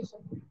 Thank you, sir.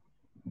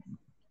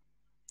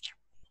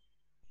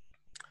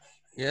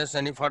 Yes,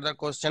 any further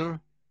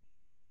question?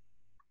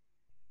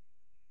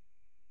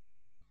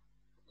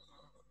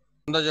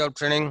 On-the-job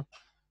training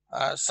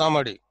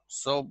summary.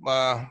 So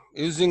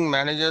using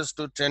managers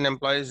to train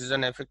employees is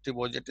an effective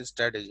OJT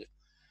strategy.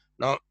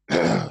 Now,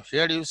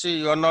 here you see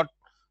you are not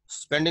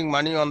spending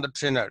money on the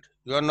trainer.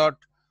 You are not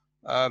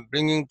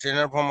bringing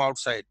trainer from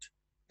outside.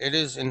 It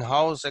is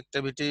in-house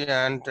activity,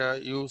 and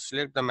you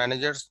select the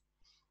managers,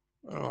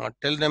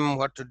 tell them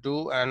what to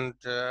do, and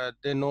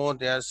they know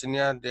they are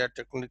senior, they are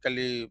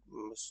technically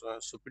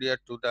superior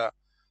to the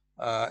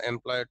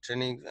employer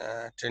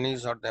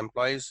trainees or the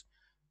employees,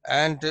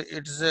 and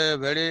it's a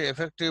very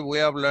effective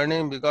way of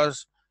learning,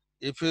 because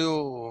if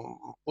you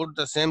put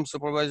the same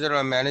supervisor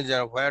or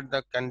manager where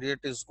the candidate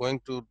is going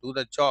to do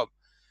the job,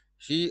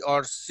 he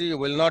or she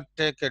will not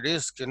take a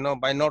risk,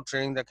 by not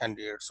training the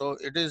candidate. So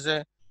it is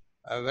a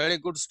very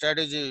good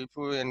strategy if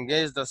you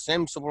engage the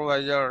same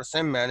supervisor or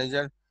same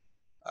manager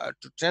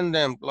to train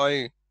the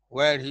employee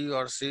where he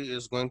or she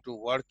is going to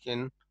work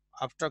in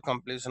after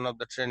completion of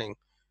the training.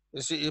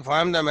 You see, if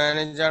I'm the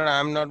manager,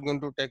 I'm not going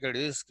to take a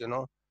risk,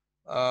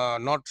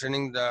 not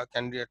training the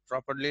candidate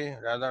properly.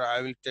 Rather,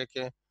 I will take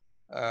a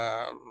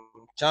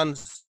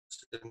chance,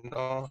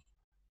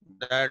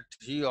 that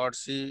he or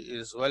she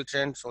is well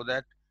trained, so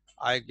that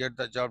I get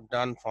the job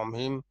done from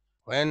him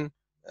when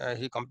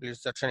he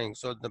completes the training.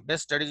 So the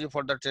best strategy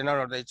for the trainer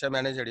or the HR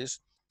manager is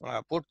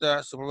put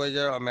the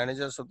supervisor or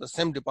managers of the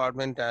same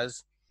department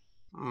as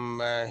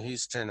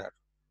his trainer.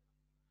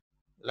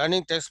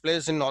 Learning takes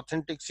place in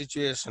authentic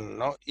situation.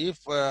 Now, if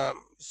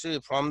see,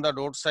 from the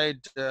roadside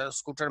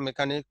scooter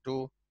mechanic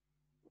to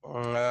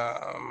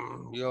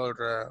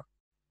your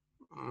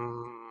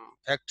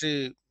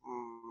factory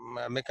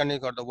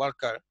mechanic or the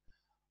worker,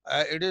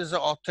 it is an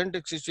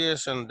authentic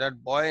situation.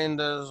 That boy in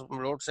the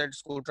roadside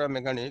scooter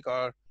mechanic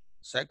or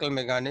cycle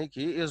mechanic,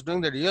 he is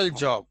doing the real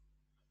job,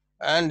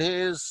 and he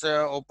is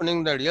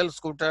opening the real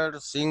scooter,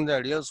 seeing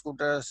the real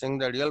scooter, seeing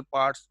the real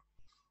parts.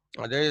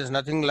 There is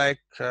nothing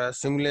like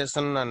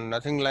simulation and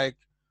nothing like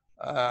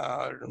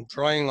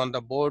drawing on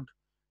the board.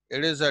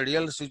 It is a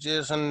real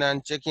situation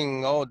and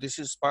checking, oh, this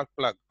is spark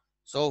plug.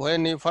 So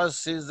when he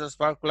first sees the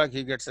spark plug,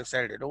 he gets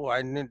excited. Oh,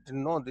 I need to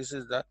know this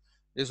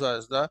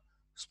was the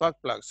spark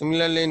plug.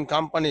 Similarly, in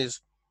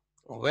companies,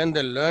 when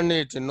they learn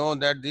it, you know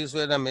that this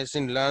way the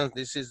machine learns,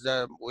 this is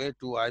the way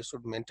to I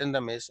should maintain the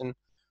machine,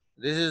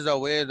 this is the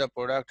way the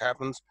product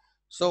happens.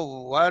 So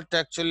what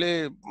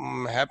actually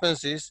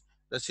happens is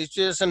the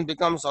situation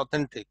becomes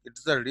authentic,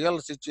 it's the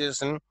real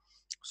situation.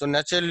 So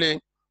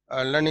naturally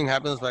learning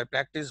happens by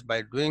practice,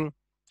 by doing,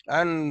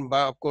 and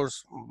by, of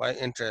course, by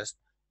interest.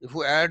 If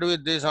you add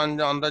with this on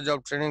the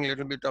job training,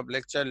 little bit of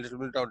lecture, little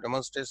bit of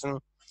demonstration,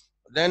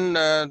 then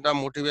the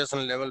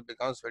motivation level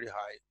becomes very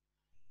high.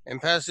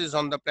 Emphasis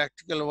on the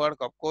practical work,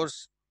 of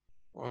course.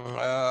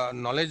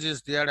 Knowledge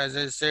is there, as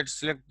I said,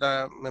 select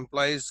the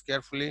employees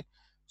carefully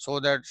so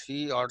that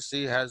he or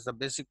she has the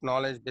basic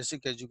knowledge,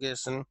 basic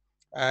education,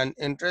 and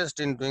interest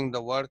in doing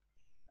the work,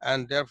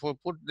 and therefore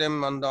put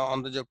them on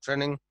the job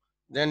training.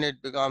 Then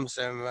it becomes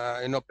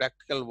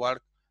practical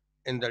work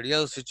in the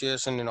real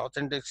situation, in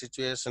authentic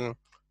situation.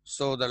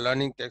 So the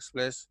learning takes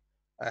place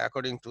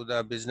according to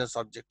the business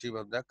objective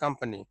of the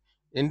company.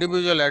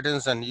 Individual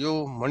attention,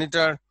 you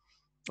monitor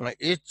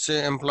each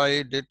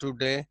employee day to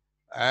day,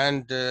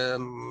 and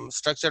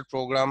structured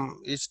program,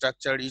 each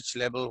structure, each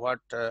level, what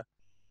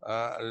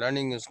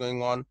learning is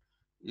going on.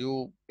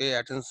 You pay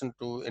attention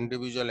to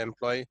individual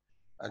employee,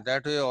 and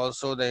that way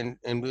also the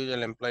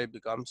individual employee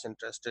becomes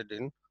interested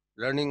in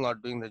learning or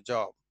doing the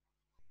job.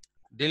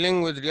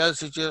 Dealing with real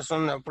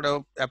situation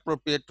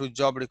appropriate to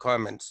job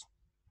requirements.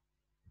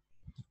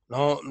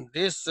 Now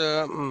these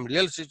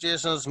real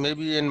situations may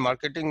be in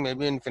marketing,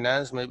 maybe in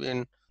finance, maybe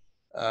in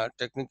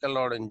technical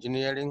or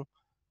engineering.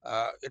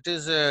 It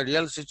is a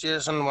real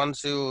situation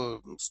once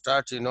you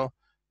start,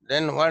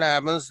 then what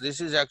happens,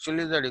 this is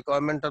actually the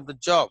requirement of the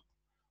job,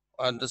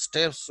 and the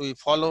steps we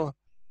follow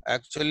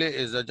actually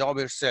is the job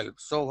itself.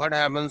 So what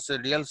happens, the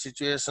real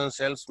situations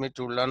helps me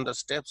to learn the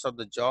steps of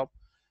the job,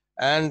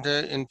 and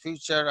in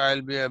future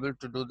I'll be able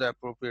to do the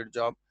appropriate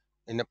job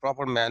in a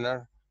proper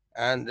manner,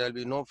 and there'll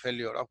be no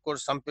failure. Of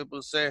course, some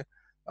people say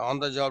on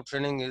the job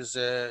training is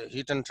a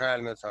hit and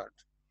trial method.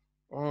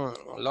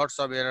 Lots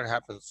of error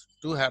happens,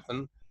 do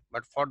happen,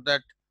 but for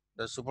that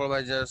the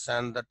supervisors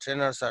and the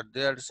trainers are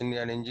there,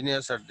 senior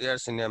engineers are there,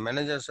 senior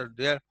managers are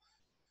there,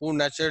 who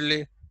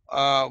naturally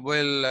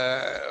will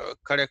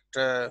correct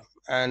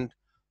and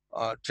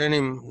train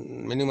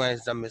him,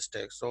 minimize the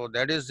mistakes. So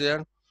that is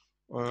there.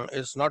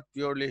 It's not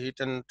purely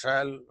hit and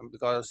trial,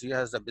 because he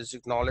has the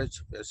basic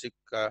knowledge, basic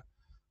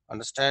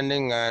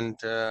understanding, and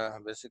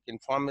basic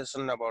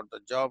information about the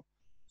job.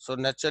 So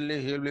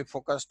naturally he will be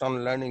focused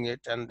on learning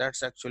it, and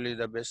that's actually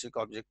the basic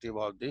objective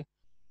of the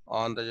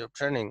on the job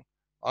training.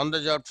 On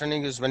the job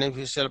training is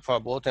beneficial for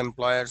both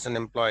employers and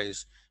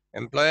employees.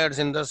 Employers,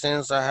 in the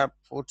sense, I have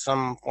put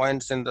some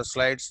points in the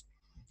slides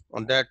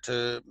on that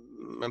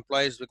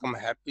employees become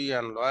happy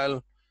and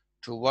loyal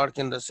to work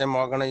in the same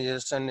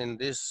organization. In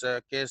this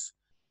case,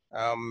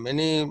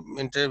 many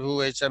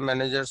interview HR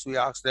managers, we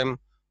ask them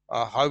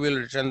how will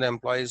retain the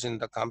employees in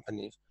the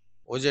company.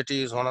 OJT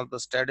is one of the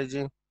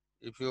strategy.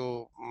 If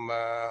you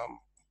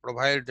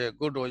provide a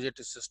good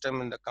OJT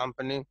system in the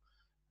company,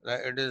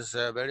 it is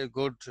a very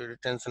good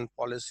retention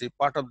policy,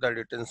 part of the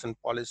retention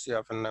policy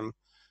of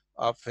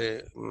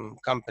a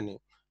company.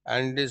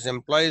 And it is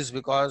employees,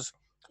 because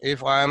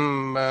if I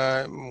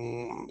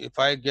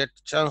get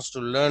chance to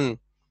learn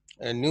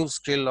a new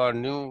skill or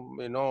new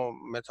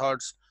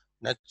methods,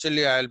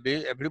 naturally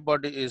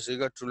everybody is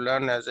eager to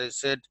learn. As I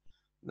said,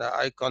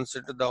 I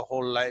consider the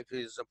whole life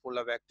is full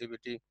of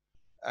activity,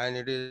 and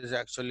it is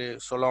actually,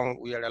 so long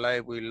we are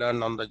alive, we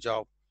learn on the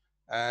job,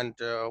 and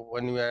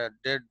when we are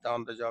dead,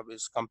 on the job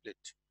is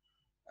complete,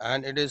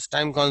 and it is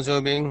time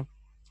consuming.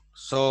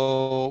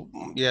 So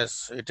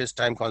yes, it is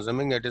time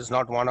consuming. It is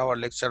not 1 hour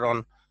lecture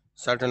on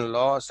certain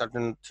law,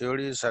 certain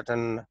theory,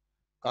 certain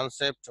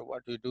concept,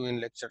 what we do in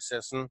lecture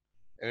session.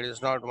 It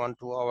is not 1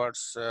 2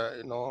 hours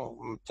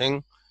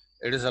thing.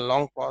 It is a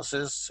long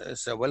process.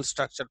 It's a well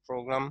structured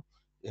program.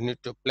 You need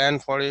to plan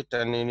for it,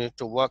 and you need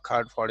to work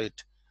hard for it.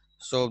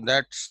 So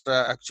that's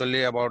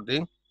actually about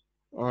the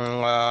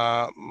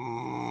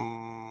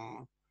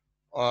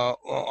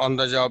on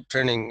the job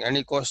training.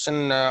 Any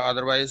question?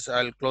 Otherwise,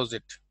 I'll close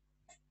it.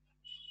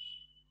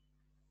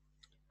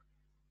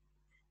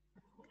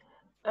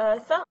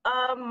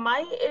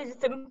 My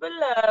simple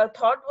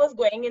thought was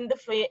going in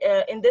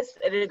in this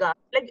regard.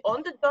 Like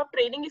on the job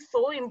training is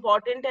so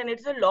important, and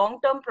it's a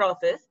long-term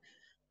process.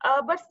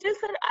 But still,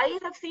 sir, I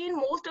have seen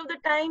most of the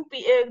time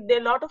there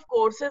a lot of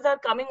courses are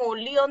coming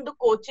only on the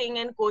coaching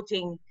and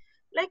coaching.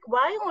 Like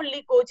why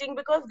only coaching?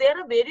 Because there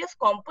are various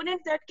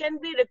components that can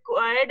be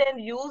required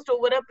and used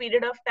over a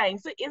period of time.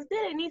 So is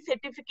there any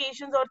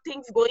certifications or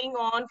things going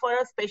on for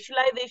a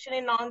specialization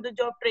in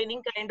on-the-job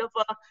training kind of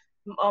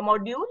a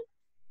module?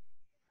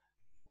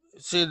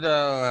 See,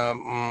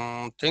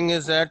 the thing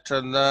is that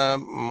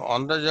the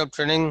on-the-job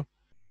training,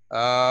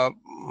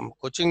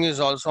 coaching is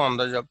also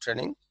on-the-job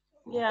training,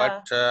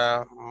 but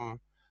Yeah,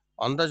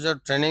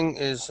 on-the-job training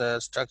is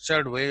a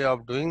structured way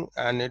of doing,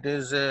 and it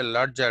is a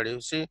larger. You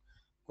see,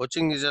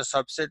 coaching is a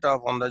subset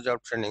of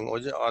on-the-job training.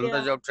 yeah,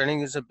 On-the-job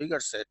training is a bigger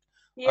set.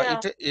 yeah,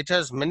 It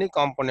has many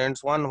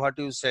components. One, what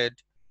you said,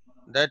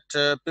 that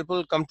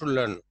people come to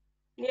learn.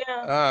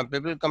 yeah,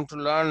 People come to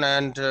learn,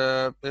 and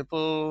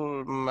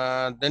people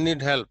they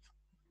need help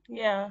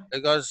yeah,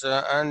 because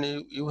and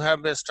you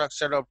have a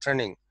structure of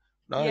training.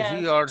 Now yeah.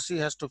 he or she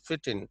has to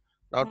fit in.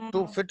 Now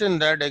to Mm, fit in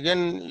that,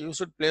 again you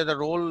should play the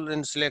role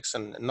in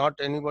selection. Not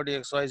anybody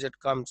XYZ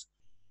comes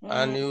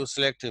and mm, you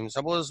select him.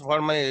 Suppose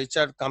for my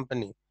HR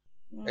company,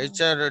 mm,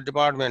 HR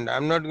department,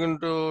 I'm not going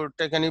to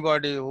take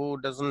anybody who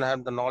doesn't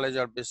have the knowledge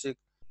or basic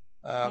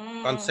mm.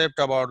 concept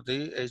about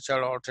the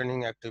HR or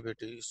training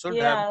activity. You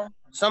should have Yeah,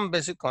 some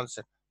basic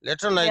concept.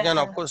 Later on I yeah, can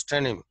of course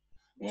train him.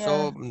 yeah.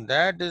 So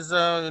that is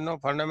a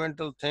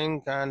fundamental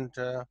thing, and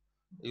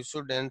you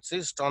should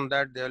insist on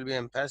that. There will be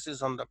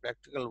emphasis on the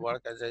practical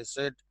work, as I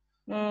said.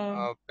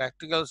 Mm,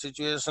 Practical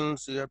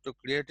situations you have to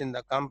create in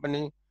the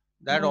company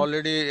that mm,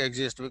 already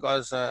exist,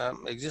 because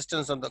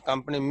existence of the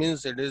company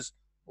means it is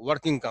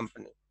working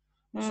company.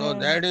 So mm.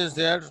 that is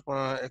there,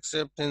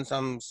 except in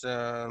some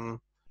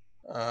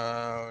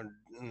uh,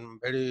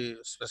 very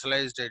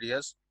specialized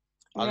areas.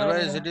 Yeah,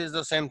 Otherwise, yeah. it is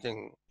the same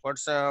thing. For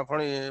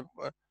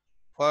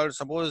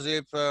suppose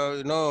if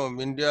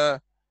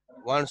India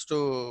wants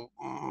to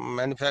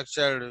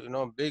manufacture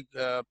big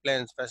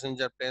planes,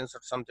 passenger planes or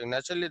something,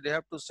 naturally they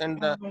have to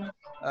send the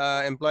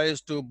Mm,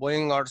 employees to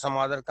Boeing or some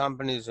other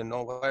companies,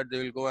 where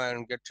they will go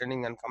and get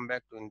training and come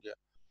back to India.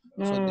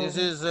 So this mm,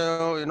 is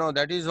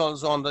that is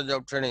also on the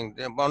job training.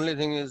 The only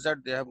thing is that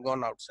they have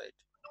gone outside.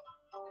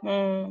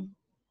 mm.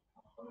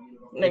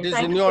 It Like, is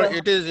thank in you, your sir.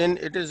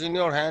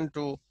 hand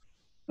to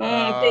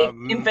Take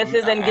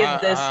emphasis and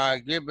give this.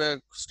 give a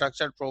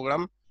structured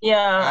program.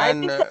 Yeah, I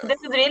And think sir, this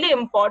is really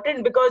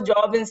important because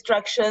job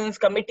instructions,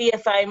 committee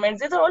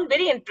assignments, these are all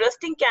very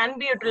interesting, can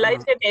be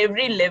utilized at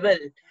every level.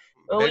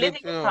 The only very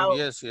thing is few, how.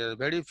 yes, yes,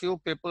 very few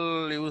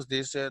people use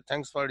this.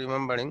 Thanks for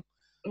remembering.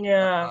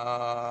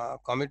 Yeah.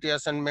 Committee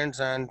assignments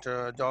and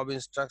job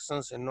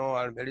instructions,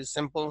 are very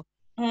simple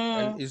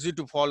and Hmm. easy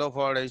to follow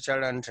for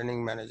HR and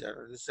training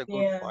manager. This is a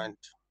good Yeah. point.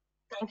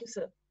 Thank you,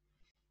 sir.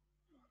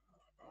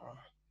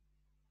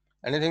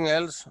 Anything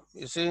else?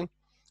 You see,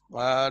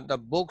 the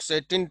books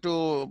 18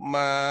 to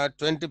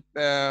 20,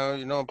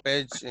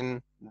 page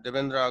in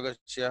Devendra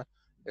Agastya.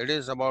 It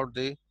is about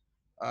the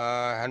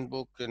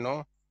handbook.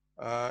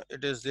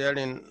 It is there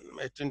in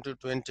 18 to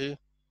 20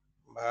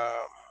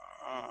 uh,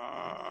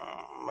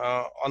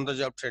 on the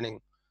job training.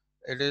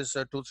 It is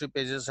 2 3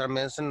 pages are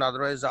mentioned.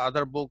 Otherwise, the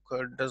other book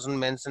doesn't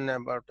mention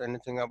about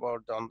anything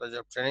about the on the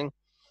job training.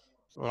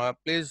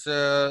 Please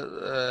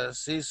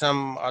see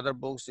some other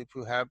books if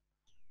you have,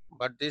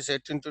 but this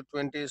 18 to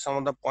 20, some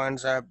of the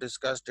points I have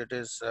discussed, it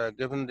is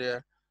given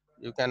there.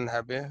 You can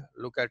have a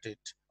look at it.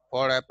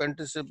 For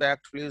apprenticeship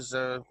act, please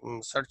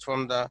search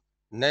from the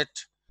net.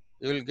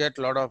 You will get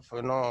a lot of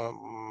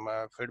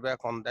feedback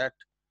on that,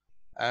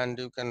 and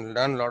you can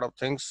learn a lot of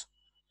things.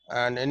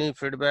 And any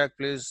feedback,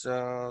 please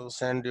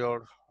send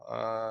your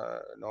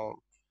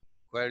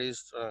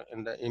queries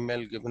in the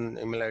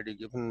email ID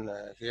given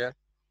here.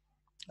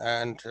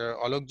 And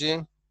Alok ji,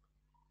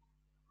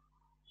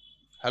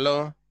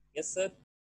 hello. Yes, sir.